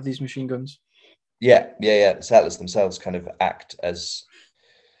that have these machine guns? The settlers themselves kind of act as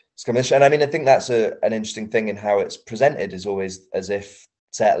skirmish. And I mean, I think that's an interesting thing in how it's presented, is always as if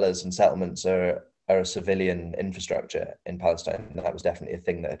settlers and settlements are a civilian infrastructure in Palestine. And that was definitely a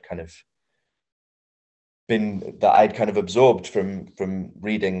thing that had kind of I'd kind of absorbed from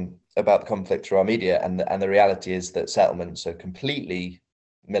reading about the conflict through our media. And the reality is that settlements are completely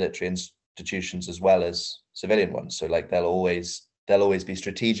military institutions as well as civilian ones. So like they'll always be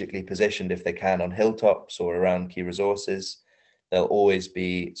strategically positioned, if they can, on hilltops or around key resources. They'll always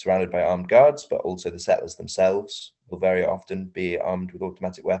be surrounded by armed guards, but also the settlers themselves will very often be armed with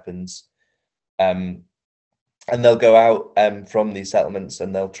automatic weapons. And they'll go out from these settlements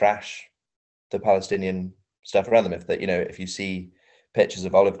and they'll trash the Palestinian stuff around them. If you see pictures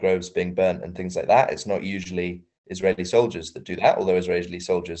of olive groves being burnt and things like that, it's Israeli soldiers that do that, although Israeli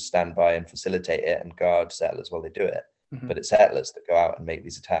soldiers stand by and facilitate it and guard settlers while they do it. But it's settlers that go out and make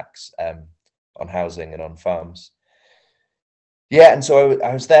these attacks on housing and on farms. Yeah, and so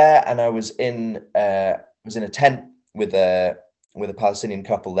I was there, and I was in a tent with a Palestinian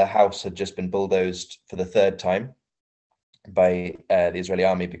couple. Their house had just been bulldozed for the third time by the Israeli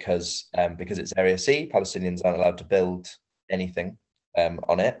army because it's Area C. Palestinians aren't allowed to build anything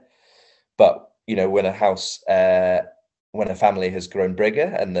on it. But when a family has grown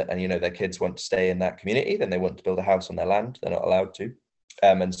bigger and their kids want to stay in that community, then they want to build a house on their land. They're not allowed to,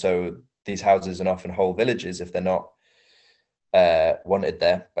 and so these houses and often whole villages, if they're not wanted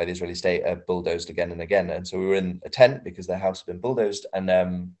there by the Israeli state, are bulldozed again and again. And so we were in a tent because their house had been bulldozed, and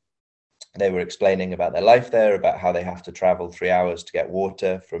they were explaining about their life there, about how they have to travel 3 hours to get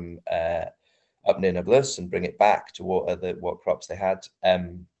water from up near Nablus and bring it back to water what crops they had,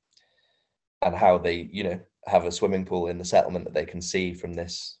 and how they have a swimming pool in the settlement that they can see from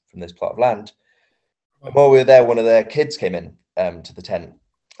this plot of land. And while we were there, one of their kids came in to the tent,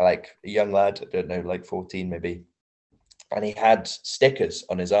 like a young lad, I don't know, like 14 maybe, and he had stickers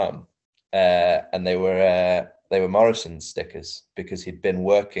on his arm, and they were Morrison's stickers, because he'd been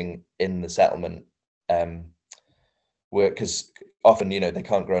working in the settlement, because often they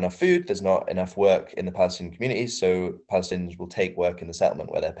can't grow enough food, there's not enough work in the Palestinian communities, so Palestinians will take work in the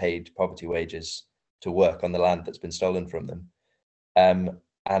settlement where they're paid poverty wages to work on the land that's been stolen from them.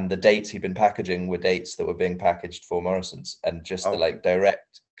 And the dates he'd been packaging were dates that were being packaged for Morrison's, and just the like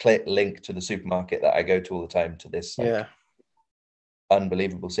direct link to the supermarket that I go to all the time to this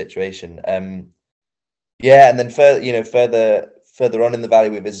unbelievable situation. And then further on in the valley,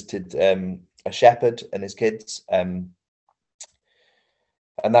 we visited a shepherd and his kids,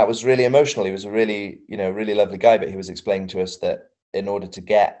 and that was really emotional. He was a really lovely guy, but he was explaining to us that in order to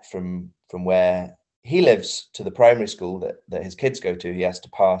get from where he lives to the primary school that his kids go to, he has to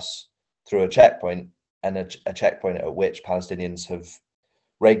pass through a checkpoint, and a checkpoint at which Palestinians have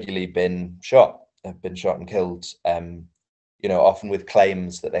regularly been shot and killed, often with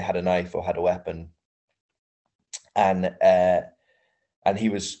claims that they had a knife or had a weapon. And he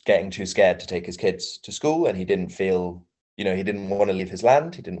was getting too scared to take his kids to school, and he didn't feel, he didn't want to leave his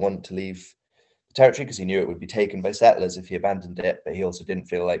land. He didn't want to leave the territory because he knew it would be taken by settlers if he abandoned it, but he also didn't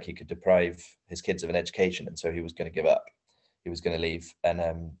feel like he could deprive his kids of an education, and so he was going to give up. He was going to leave. And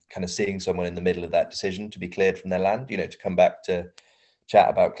kind of seeing someone in the middle of that decision to be cleared from their land, to come back to chat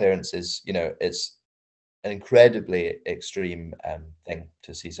about clearances, it's an incredibly extreme thing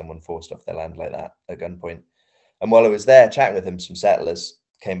to see someone forced off their land like that at gunpoint. And while I was there chatting with him, some settlers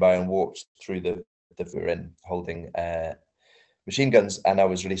came by and walked through the we were in, holding machine guns, and I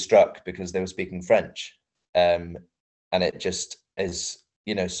was really struck because they were speaking French, and it just is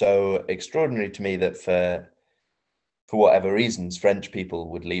so extraordinary to me that for whatever reasons French people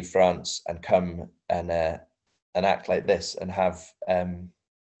would leave France and come and act like this and have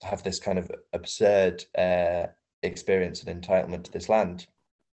this kind of absurd experience and entitlement to this land.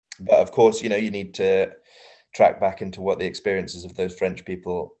 But of course, you need to track back into what the experiences of those French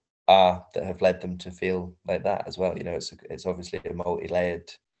people are that have led them to feel like that as well. It's obviously a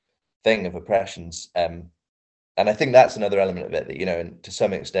multi-layered thing of oppressions, and I think that's another element of it that and to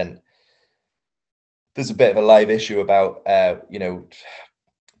some extent there's a bit of a live issue about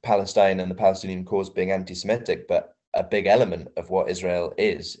Palestine and the Palestinian cause being anti-Semitic, but a big element of what Israel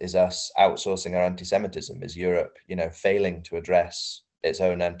is us outsourcing our anti-Semitism, is Europe failing to address its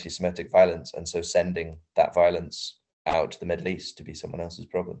own anti-Semitic violence, and so sending that violence out to the Middle East to be someone else's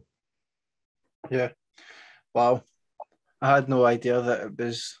problem. Yeah. Wow. I had no idea that it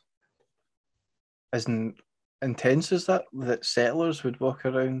was as intense as that settlers would walk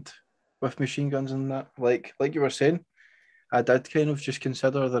around with machine guns and that. Like you were saying, I did kind of just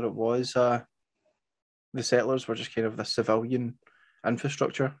consider that it was the settlers were just kind of the civilian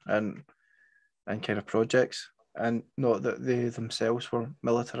infrastructure and kind of projects, and not that they themselves were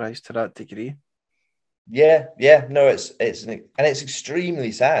militarized to that degree. No, it's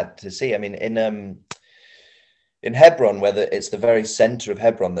extremely sad to see. I mean, in Hebron, whether it's the very center of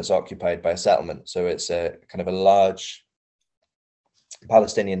Hebron that's occupied by a settlement, so it's a kind of a large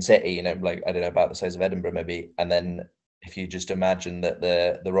Palestinian city, like, I don't know, about the size of Edinburgh maybe, and then if you just imagine that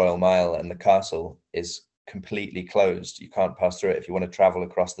the Royal Mile and the castle is completely closed, you can't pass through it. If you want to travel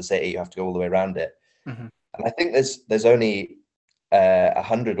across the city, you have to go all the way around it. Mm-hmm. And I think there's only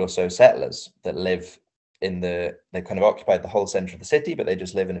 100 or so settlers that live they kind of occupied the whole center of the city, but they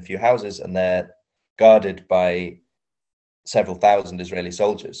just live in a few houses, and they're guarded by several thousand Israeli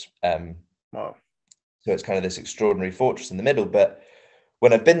soldiers. Wow. So it's kind of this extraordinary fortress in the middle. But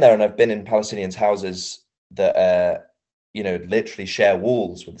when I've been there, and I've been in Palestinians' houses that literally share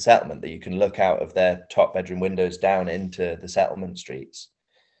walls with the settlement, that you can look out of their top bedroom windows down into the settlement streets,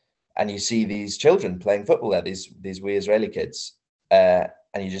 and you see these children playing football there, these wee Israeli kids,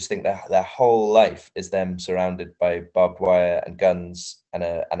 and you just think that their whole life is them surrounded by barbed wire and guns, and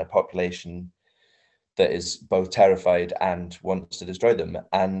a population that is both terrified and wants to destroy them.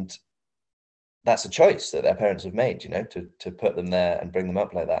 And that's a choice that their parents have made, to put them there and bring them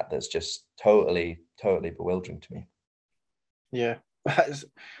up like that. That's just totally bewildering to me. Yeah,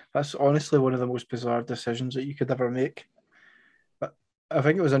 that's honestly one of the most bizarre decisions that you could ever make. But I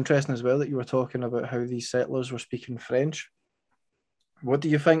think it was interesting as well that you were talking about how these settlers were speaking French. What do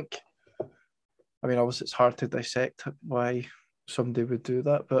you think? I mean, obviously it's hard to dissect why somebody would do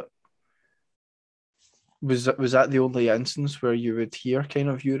that, but was that the only instance where you would hear kind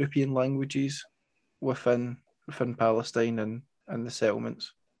of European languages within Palestine and the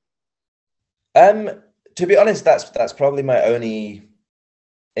settlements? To be honest, that's probably my only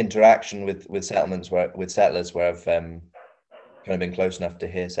interaction with settlers where I've kind of been close enough to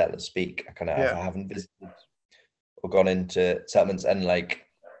hear settlers speak. I haven't visited or gone into settlements, and like,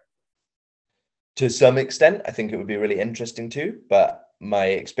 to some extent, I think it would be really interesting too. But my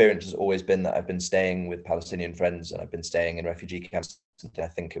experience has always been that I've been staying with Palestinian friends, and I've been staying in refugee camps. I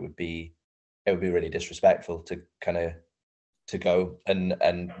think it would be really disrespectful to kind of to go and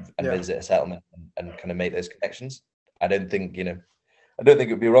visit a settlement and kind of make those connections. I don't think it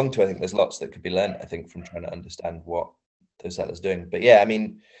would be wrong to. I think there's lots that could be learned, I think, from trying to understand what those settlers are doing. But yeah, I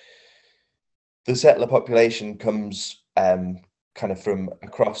mean, the settler population comes kind of from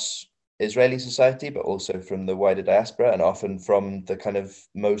across Israeli society, but also from the wider diaspora, and often from the kind of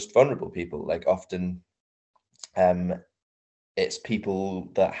most vulnerable people. Like, often it's people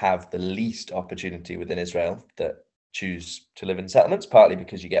that have the least opportunity within Israel that choose to live in settlements, partly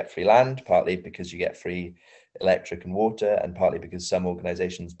because you get free land, partly because you get free electric and water, and partly because some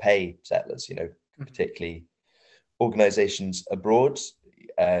organizations pay settlers, particularly organizations abroad,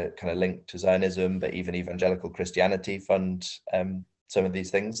 kind of linked to Zionism, but even evangelical Christianity fund some of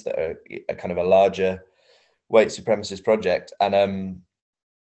these things that are a kind of a larger white supremacist project. And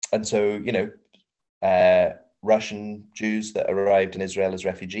so, Russian Jews that arrived in Israel as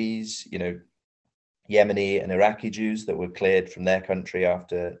refugees, Yemeni and Iraqi Jews that were cleared from their country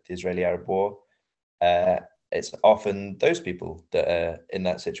after the Israeli-Arab War. It's often those people that are in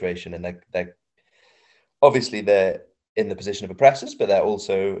that situation, and they're obviously they're in the position of oppressors, but they're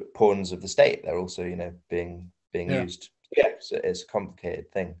also pawns of the state. They're also, being used. Yeah, so it's a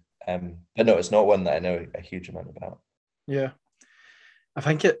complicated thing. But no, it's not one that I know a huge amount about. Yeah, I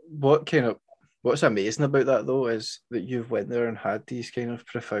think what's amazing about that though is that you've went there and had these kind of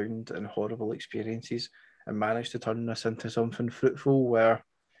profound and horrible experiences and managed to turn this into something fruitful, where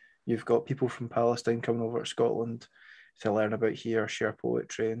you've got people from Palestine coming over to Scotland to learn about here, share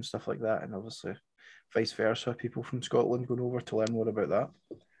poetry and stuff like that, and obviously vice versa, people from Scotland going over to learn more about that.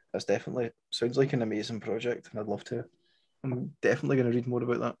 That's definitely sounds like an amazing project, and I'd love to. I'm definitely going to read more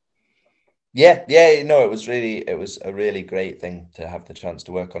about that. Yeah, no, it was a really great thing to have the chance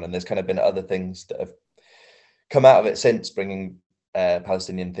to work on, and there's kind of been other things that have come out of it since, bringing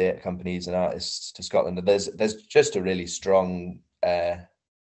Palestinian theatre companies and artists to Scotland. And there's just a really strong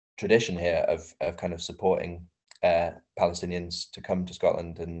tradition here of kind of supporting Palestinians to come to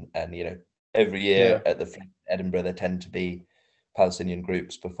Scotland, and every year at the Edinburgh there tend to be Palestinian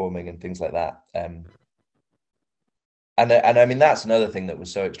groups performing and things like that. And I mean, that's another thing that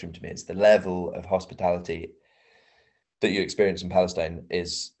was so extreme to me, is the level of hospitality that you experience in Palestine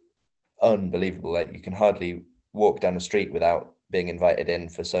is unbelievable. Like, you can hardly walk down the street without being invited in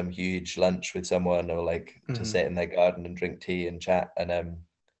for some huge lunch with someone, or like to sit in their garden and drink tea and chat.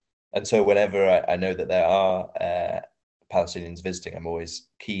 And so whenever I know that there are Palestinians visiting, I'm always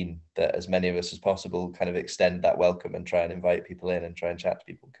keen that as many of us as possible kind of extend that welcome and try and invite people in and try and chat to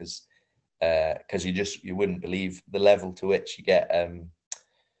people, because you wouldn't believe the level to which you get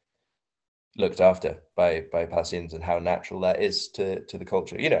looked after by Palestinians, and how natural that is to the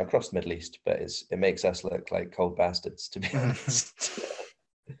culture, across the Middle East. But it makes us look like cold bastards, to be honest.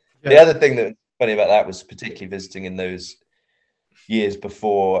 The other thing that was funny about that was, particularly visiting in those years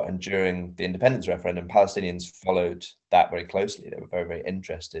before and during the independence referendum, Palestinians followed that very closely. They were very, very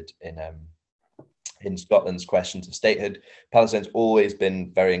interested in Scotland's questions of statehood. Palestine's always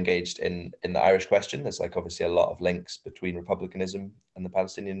been very engaged in the Irish question. There's obviously a lot of links between republicanism and the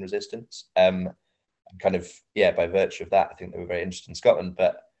Palestinian resistance. And kind of, by virtue of that, I think they were very interested in Scotland.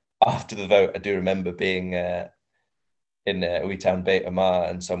 But after the vote, I do remember being in a wee town, Beit Amar,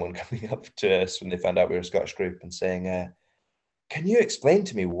 and someone coming up to us when they found out we were a Scottish group and saying, can you explain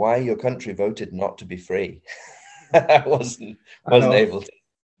to me why your country voted not to be free? I wasn't I know. able to.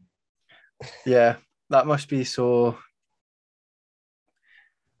 Yeah, that must be so.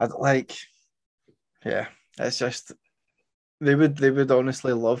 I'd like, yeah, it's just they would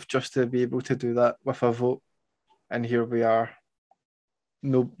honestly love just to be able to do that with a vote, and here we are,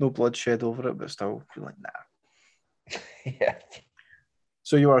 no bloodshed over it, but still we're like nah. Yeah.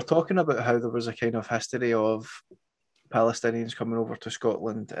 So you were talking about how there was a kind of history of Palestinians coming over to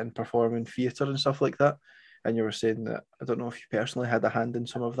Scotland and performing theatre and stuff like that. And you were saying that I don't know if you personally had a hand in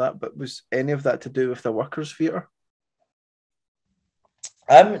some of that, but was any of that to do with the workers' theatre?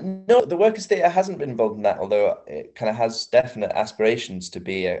 No, the Workers' Theatre hasn't been involved in that, although it kind of has definite aspirations to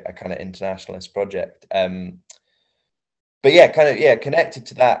be a kind of internationalist project. But yeah, kind of connected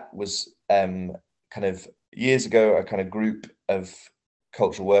to that was kind of years ago, a kind of group of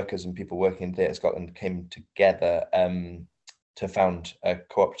cultural workers and people working in Theatre Scotland came together to found a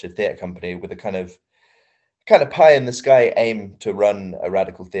cooperative theatre company with a kind of pie in the sky aim to run a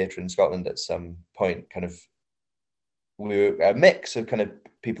radical theatre in Scotland at some point. Kind of, we were a mix of kind of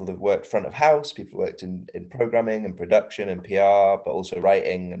people that worked front of house, people who worked in programming and production and PR, but also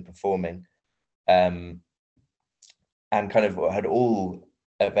writing and performing. And kind of had all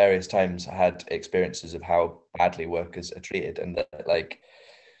at various times had experiences of how badly workers are treated, and that like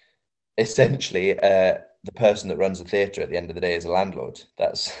essentially the person that runs the theatre at the end of the day is a landlord.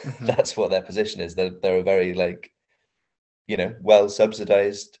 That's that's what their position is. They're a very like, you know, well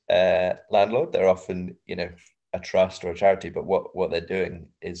subsidized landlord. They're often, you know, a trust or a charity, but what they're doing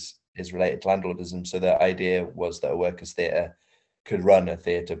is related to landlordism. So the idea was that a workers' theatre could run a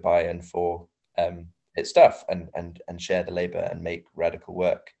theatre by and for its staff and share the labour and make radical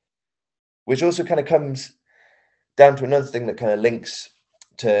work, which also kind of comes down to another thing that kind of links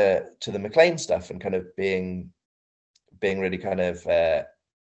to the MacLean stuff and kind of being really kind of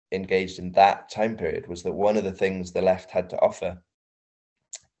engaged in that time period, was that one of the things the left had to offer,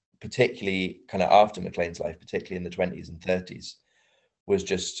 particularly kind of after MacLean's life, particularly in the 20s and 30s, was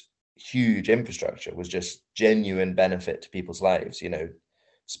just huge infrastructure, was just genuine benefit to people's lives. You know,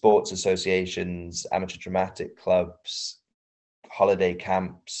 sports associations, amateur dramatic clubs, holiday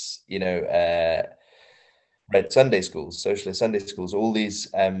camps, you know, red Sunday schools, socialist Sunday schools, all these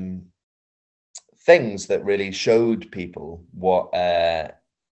things that really showed people what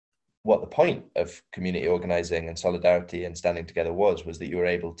the point of community organizing and solidarity and standing together was that you were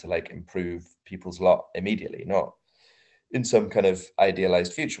able to like improve people's lot immediately, not in some kind of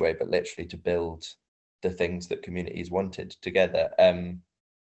idealized future way, but literally to build the things that communities wanted together.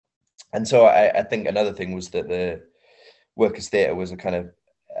 And so I think another thing was that the Workers' Theatre was a kind of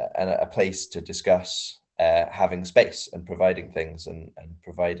a place to discuss having space and providing things and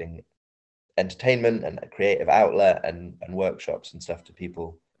providing entertainment and a creative outlet and workshops and stuff to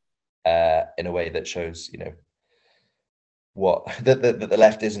people in a way that shows, you know, what that the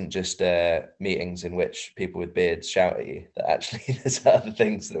left isn't just meetings in which people with beards shout at you, that actually there's other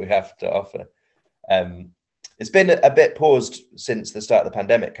things that we have to offer. It's been a bit paused since the start of the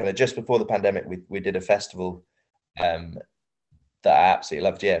pandemic. Kind of just before the pandemic, we did a festival that I absolutely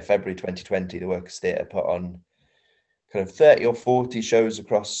loved. Yeah, February 2020, the Workers' Theatre put on kind of 30 or 40 shows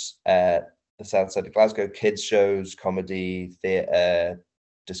across the south side of Glasgow, kids shows, comedy, theatre,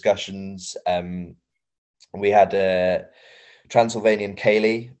 discussions. We had a Transylvanian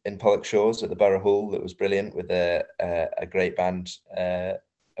Ceilidh in Pollokshaws at the Borough Hall that was brilliant, with a great band, a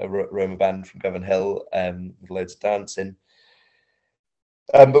Roma band from Govan Hill, with loads of dancing.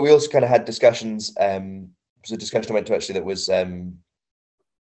 But we also kind of had discussions. It was a discussion I went to actually that was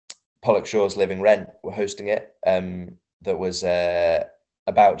Pollokshaws Living Rent were hosting it. That was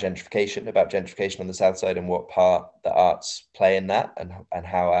about gentrification on the south side and what part the arts play in that, and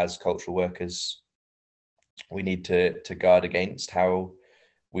how as cultural workers we need to guard against how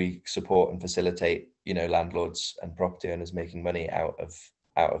we support and facilitate, you know, landlords and property owners making money out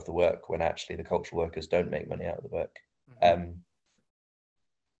of the work, when actually the cultural workers don't make money out of the work.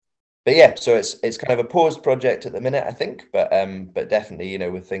 But yeah, so it's kind of a paused project at the minute, I think, but definitely, you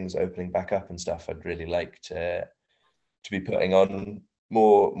know, with things opening back up and stuff, I'd really like to be putting on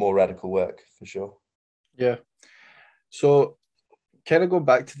more radical work for sure. Yeah. So kind of going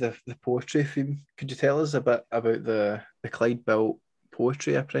back to the poetry theme, could you tell us a bit about the Clyde built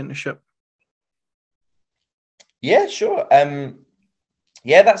poetry apprenticeship? Yeah, sure.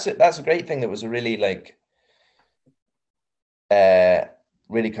 Yeah, that's a great thing. That was a really like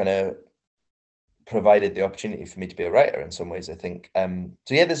really kind of provided the opportunity for me to be a writer in some ways, I think. So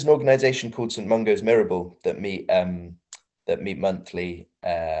yeah, there's an organization called St Mungo's Mirable that meet monthly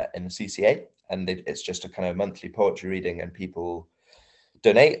in the CCA. and it's just a kind of monthly poetry reading, and people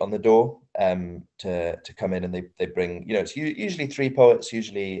donate on the door to come in, and they bring, it's usually 3 poets,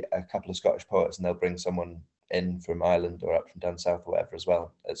 usually a couple of Scottish poets, and they'll bring someone in from Ireland or up from down south or whatever as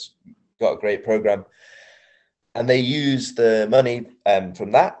well. It's got a great program, and they use the money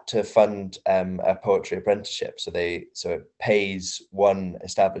from that to fund a poetry apprenticeship. So it pays one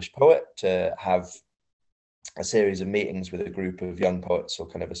established poet to have a series of meetings with a group of young poets or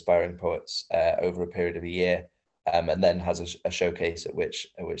kind of aspiring poets over a period of a year, and then has a showcase at which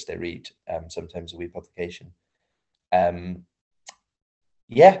they read, sometimes a wee publication. And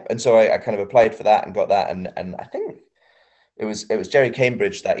so I kind of applied for that and got that, and I think it was Jerry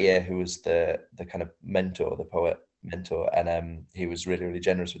Cambridge that year who was the kind of mentor, the poet mentor, and he was really, really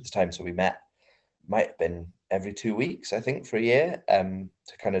generous with his time. So we met, might have been every 2 weeks, I think, for a year,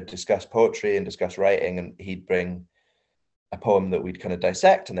 to kind of discuss poetry and discuss writing, and he'd bring a poem that we'd kind of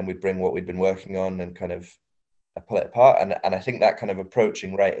dissect, and then we'd bring what we'd been working on and kind of pull it apart. And I think that kind of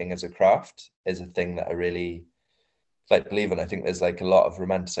approaching writing as a craft is a thing that I really believe in. I think there's like a lot of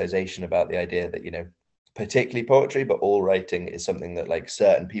romanticization about the idea that, particularly poetry, but all writing is something that like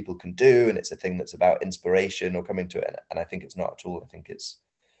certain people can do, and it's a thing that's about inspiration or coming to it. And I think it's not at all. I think it's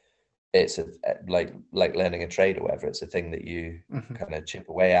like learning a trade or whatever. It's a thing that you kind of chip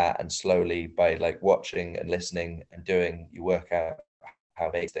away at, and slowly, by like watching and listening and doing, you work out how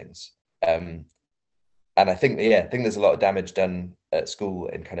to make things. And I think there's a lot of damage done at school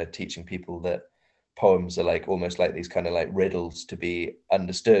in kind of teaching people that poems are like almost like these kind of like riddles to be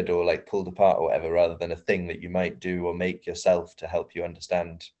understood or like pulled apart or whatever, rather than a thing that you might do or make yourself to help you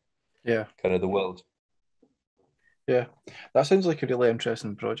understand kind of the world. Yeah, that sounds like a really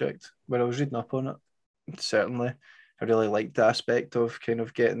interesting project. When I was reading up on it, certainly, I really liked the aspect of kind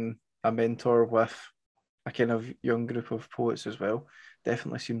of getting a mentor with a kind of young group of poets as well.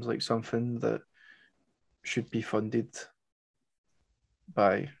 Definitely seems like something that should be funded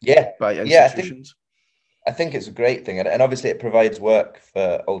by institutions. I think it's a great thing, and obviously it provides work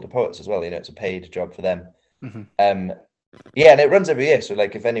for older poets as well. It's a paid job for them. And it runs every year. So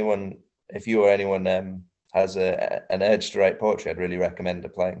like if you or anyone has an urge to write poetry, I'd really recommend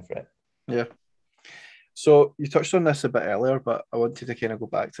applying for it. Yeah. So you touched on this a bit earlier, but I wanted to kind of go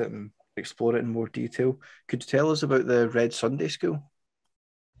back to it and explore it in more detail. Could you tell us about the Red Sunday School?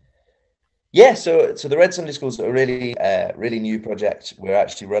 Yeah, so the Red Sunday School is a really new project. We're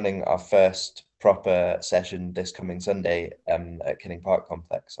actually running our first proper session this coming Sunday at Kinning Park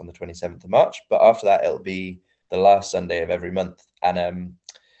Complex on the 27th of March. But after that, it'll be the last Sunday of every month. And I'm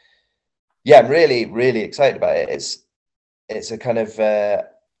really, really excited about it. It's a kind of a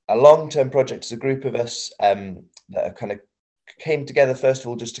long-term project. It's a group of us that have kind of came together, first of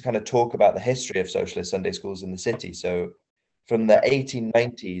all, just to kind of talk about the history of socialist Sunday schools in the city. So from the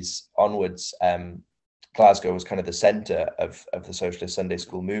 1890s onwards, Glasgow was kind of the centre of the socialist Sunday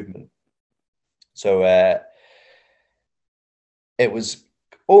school movement. So it was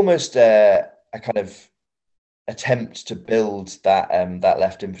almost a kind of attempt to build that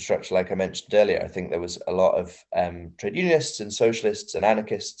left infrastructure, like I mentioned earlier. I think there was a lot of trade unionists and socialists and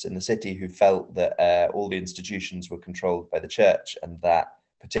anarchists in the city who felt that all the institutions were controlled by the church, and that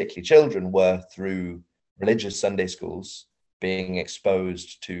particularly children were, through religious Sunday schools, being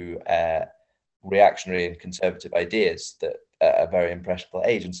exposed to reactionary and conservative ideas that at a very impressionable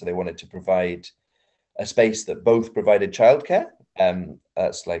age. And so they wanted to provide a space that both provided childcare.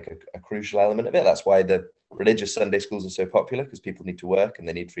 That's like a crucial element of it. That's why the religious Sunday schools are so popular, because people need to work and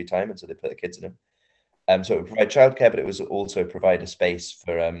they need free time, and so they put the kids in them. So it would provide childcare, but it was also provide a space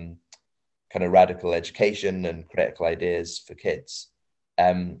for kind of radical education and critical ideas for kids.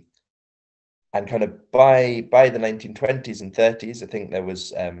 And kind of by the 1920s and 30s, I think there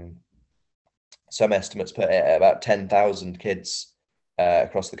was some estimates put it at about 10,000 kids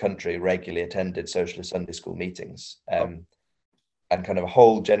across the country regularly attended socialist Sunday school meetings. And kind of a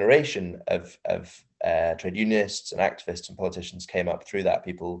whole generation of trade unionists and activists and politicians came up through that.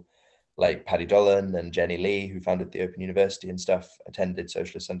 People like Paddy Dolan and Jenny Lee, who founded the Open University and stuff, attended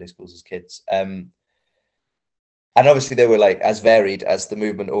socialist Sunday schools as kids. And obviously they were like as varied as the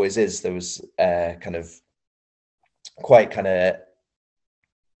movement always is. There was kind of quite kind of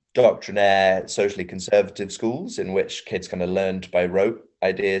doctrinaire, socially conservative schools in which kids kind of learned by rote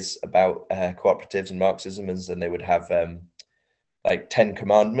ideas about cooperatives and Marxism, and they would have like 10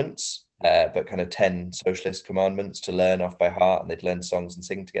 commandments, but kind of 10 socialist commandments to learn off by heart, and they'd learn songs and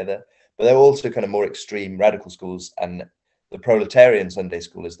sing together. But there were also kind of more extreme radical schools, and the proletarian Sunday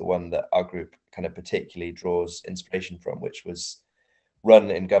school is the one that our group kind of particularly draws inspiration from, which was run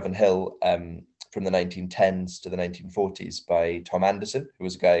in Govan Hill from the 1910s to the 1940s by Tom Anderson, who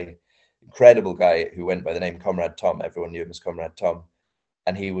was a guy incredible guy who went by the name Comrade Tom. Everyone knew him as Comrade Tom.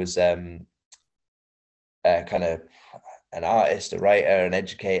 And he was kind of an artist, a writer, an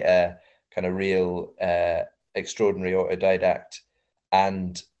educator, kind of real extraordinary autodidact.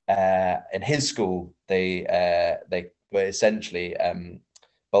 And in his school, they were essentially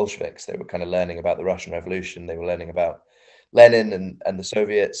Bolsheviks. They were kind of learning about the Russian Revolution. They were learning about Lenin and the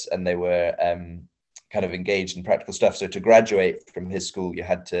Soviets, and they were kind of engaged in practical stuff. So to graduate from his school, you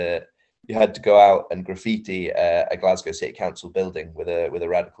had to go out and graffiti a Glasgow City Council building with a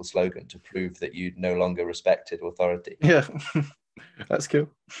radical slogan to prove that you no longer respected authority. Yeah, that's cool.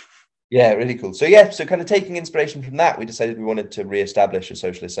 Yeah, really cool. So yeah, so kind of taking inspiration from that, we decided we wanted to re-establish a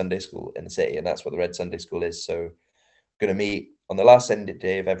socialist Sunday school in the city, and that's what the Red Sunday School is. So we're going to meet on the last Sunday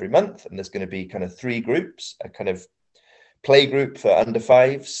day of every month, and there's going to be kind of 3 groups: a kind of play group for under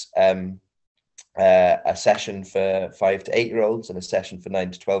 5s, a session for 5 to 8-year-olds, and a session for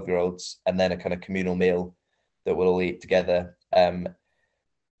 9 to 12-year-olds, and then a kind of communal meal that we'll all eat together.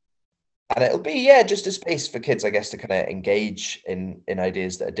 And it'll be, just a space for kids, I guess, to kind of engage in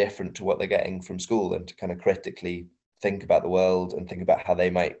ideas that are different to what they're getting from school, and to kind of critically think about the world and think about how they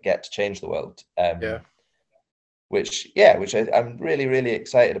might get to change the world. Which I'm really, really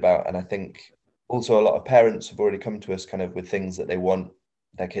excited about. And I think also a lot of parents have already come to us kind of with things that they want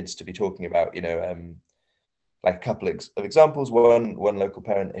their kids to be talking about, like a couple of examples. One local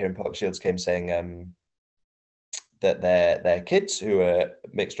parent here in Park Shields came saying that their kids who are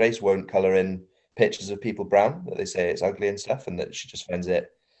mixed race won't colour in pictures of people brown, that they say it's ugly and stuff, and that she just finds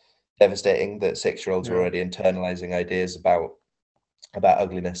it devastating that 6-year-olds are already internalizing ideas about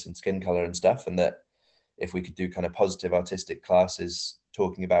ugliness and skin colour and stuff, and that if we could do kind of positive artistic classes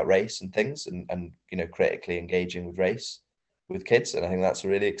talking about race and things, and critically engaging with race with kids, and I think that's a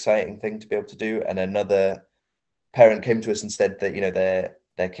really exciting thing to be able to do. And another parent came to us and said that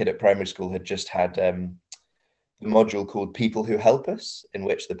their kid at primary school had just had a module called People Who Help Us, in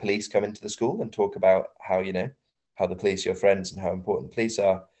which the police come into the school and talk about how the police are your friends and how important police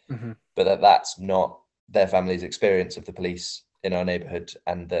are, but that's not their family's experience of the police in our neighborhood,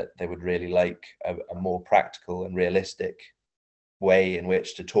 and that they would really like a more practical and realistic way in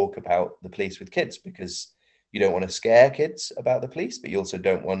which to talk about the police with kids, because you don't want to scare kids about the police, but you also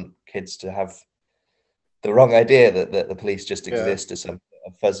don't want kids to have the wrong idea that the police just exist as a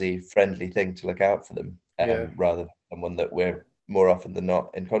fuzzy, friendly thing to look out for them, rather than someone that we're more often than not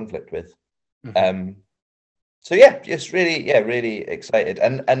in conflict with. So just really excited.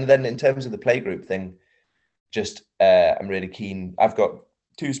 And then in terms of the playgroup thing, I'm really keen. I've got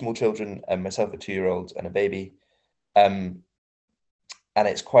 2 small children, and myself a 2-year-old and a baby, and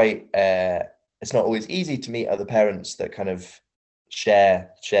it's quite it's not always easy to meet other parents that kind of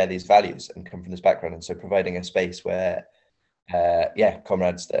share these values and come from this background. And so providing a space where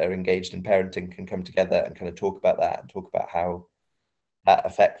comrades that are engaged in parenting can come together and kind of talk about that, and talk about how that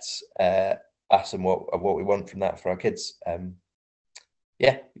affects us and what we want from that for our kids.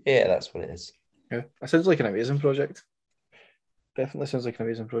 That's what it is. Yeah, that sounds like an amazing project. Definitely sounds like an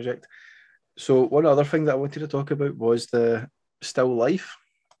amazing project. So one other thing that I wanted to talk about was the still life.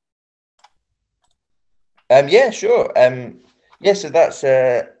 Sure. So that's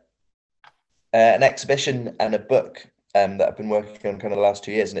an exhibition and a book that I've been working on kind of the last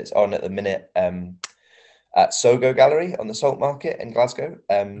 2 years, and it's on at the minute at Sogo Gallery on the Salt Market in Glasgow.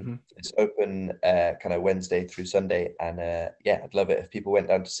 It's open kind of Wednesday through Sunday, and I'd love it if people went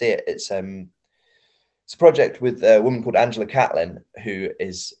down to see it. It's a project with a woman called Angela Catlin, who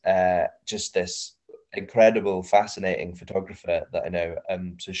is just this incredible, fascinating photographer that I know.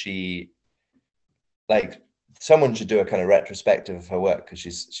 So she, like, someone should do a kind of retrospective of her work, because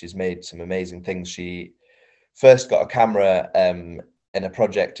she's made some amazing things. She first got a camera in a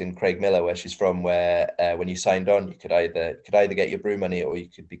project in Craigmillar, where she's from, where when you signed on, you could either get your brew money, or you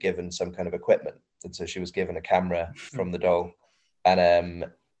could be given some kind of equipment. And so she was given a camera from the dole, and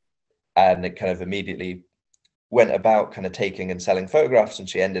it kind of immediately went about kind of taking and selling photographs, and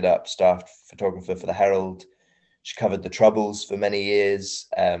she ended up staff photographer for the Herald. She covered the Troubles for many years.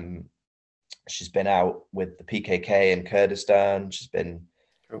 She's been out with the PKK in Kurdistan. She's been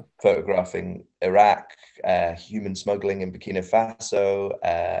photographing Iraq, human smuggling in Burkina Faso.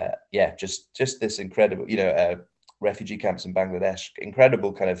 Just this incredible, refugee camps in Bangladesh.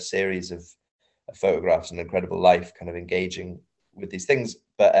 Incredible kind of series of photographs, and incredible life kind of engaging with these things.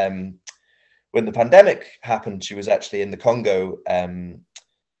 But when the pandemic happened, she was actually in the Congo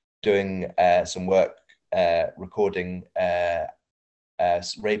doing some work recording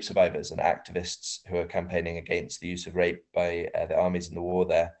rape survivors and activists who are campaigning against the use of rape by the armies in the war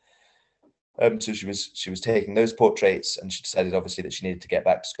there. So she was taking those portraits, and she decided obviously that she needed to get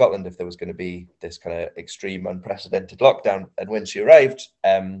back to Scotland if there was going to be this kind of extreme, unprecedented lockdown. And when she arrived,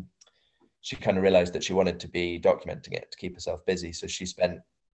 she kind of realized that she wanted to be documenting it to keep herself busy. So she spent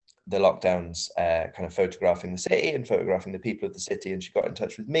the lockdowns kind of photographing the city and photographing the people of the city. And she got in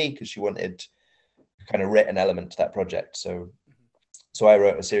touch with me because she wanted a kind of written element to that project. So I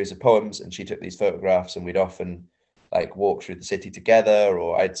wrote a series of poems, and she took these photographs, and we'd often like walk through the city together,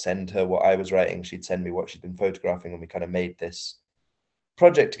 or I'd send her what I was writing, she'd send me what she'd been photographing, and we kind of made this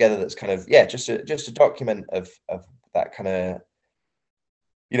project together that's kind of, yeah, just a document of that kind of,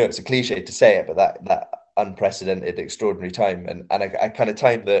 you know, it's a cliche to say it, but that unprecedented, extraordinary time, and a kind of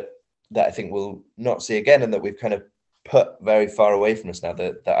time that I think we'll not see again, and that we've kind of put very far away from us now.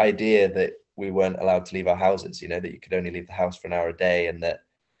 The idea that we weren't allowed to leave our houses, you know, that you could only leave the house for an hour a day, and that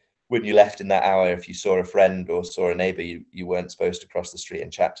when you left in that hour, if you saw a friend or saw a neighbor, you weren't supposed to cross the street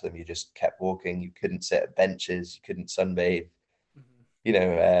and chat to them. You just kept walking. You couldn't sit at benches. You couldn't sunbathe. You know,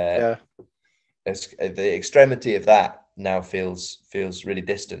 Yeah. the extremity of that now feels really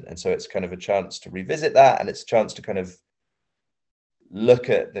distant, and so it's kind of a chance to revisit that, and it's a chance to kind of look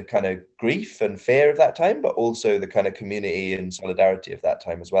at the kind of grief and fear of that time, but also the kind of community and solidarity of that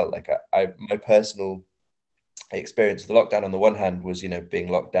time as well. Like my personal experience of the lockdown on the one hand was, you know, being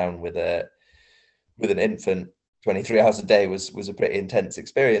locked down with an infant 23 hours a day was a pretty intense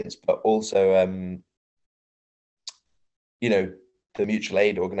experience, but also you know, the mutual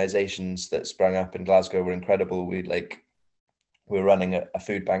aid organizations that sprung up in Glasgow were incredible. We were running a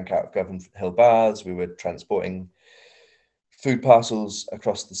food bank out of Govan Hill Baths. We were transporting food parcels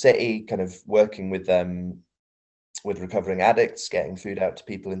across the city, kind of working with recovering addicts, getting food out to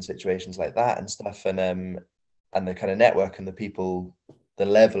people in situations like that and stuff. And the kind of network and the people, the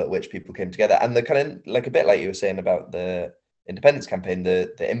level at which people came together, and the kind of, like, a bit like you were saying about the independence campaign,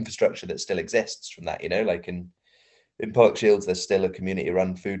 the infrastructure that still exists from that, you know, like in Pollokshields, there's still a community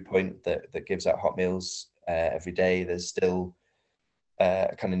run food point that gives out hot meals every day. There's still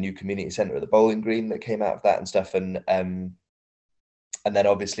a kind of new community centre at the Bowling Green that came out of that and stuff. And then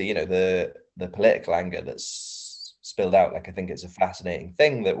obviously, you know, the political anger that's spilled out. Like, I think it's a fascinating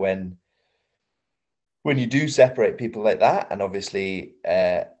thing that when you do separate people like that, and obviously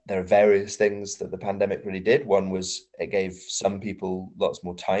there are various things that the pandemic really did. One was it gave some people lots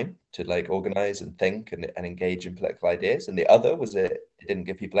more time to like organize and think and engage in political ideas, and the other was it didn't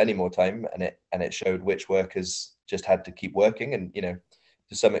give people any more time, and it showed which workers just had to keep working. And, you know,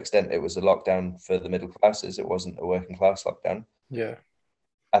 to some extent it was a lockdown for the middle classes. It wasn't a working class lockdown. Yeah.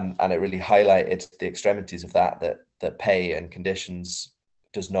 And it really highlighted the extremities of that pay and conditions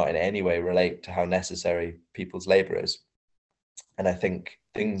does not in any way relate to how necessary people's labor is. And I think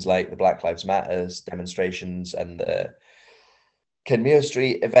things like the Black Lives Matters demonstrations and the Kenmure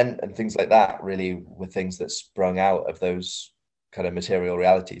Street event and things like that really were things that sprung out of those kind of material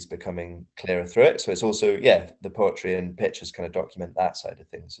realities becoming clearer through it. So it's also, yeah, the poetry and pictures kind of document that side of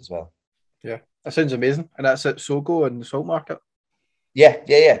things as well. Yeah, that sounds amazing. And that's at Sogo and the Salt Market.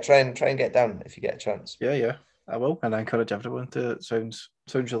 Yeah. Try and get down if you get a chance. Yeah, I will, and I encourage everyone to. It sounds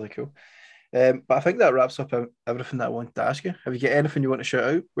really cool. But I think that wraps up everything that I wanted to ask you. Have you got anything you want to shout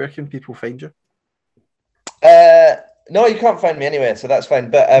out? Where can people find you? No, you can't find me anywhere, so that's fine.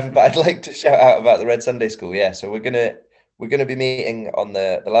 But I'd like to shout out about the Red Sunday School. Yeah, so we're gonna be meeting on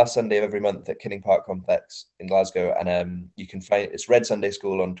the last Sunday of every month at Kinning Park Complex in Glasgow, and you can find it's Red Sunday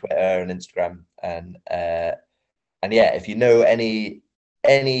School on Twitter and Instagram, and yeah, if you know any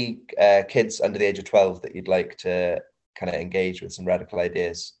kids under the age of 12 that you'd like to kind of engage with some radical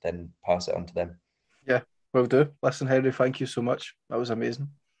ideas, then pass it on to them. Yeah, will do. Listen, Henry, thank you so much. That was amazing.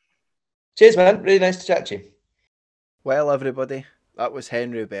 Cheers, man. Really nice to chat to you. Well, everybody, that was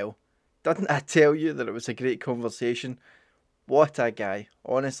Henry Bell. Didn't I tell you that it was a great conversation? What a guy,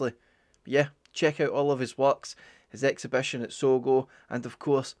 honestly. But yeah, check out all of his works, his exhibition at Sogo, and of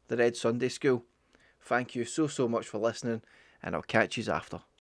course, the Red Sunday School. Thank you so much for listening, and I'll catch you after.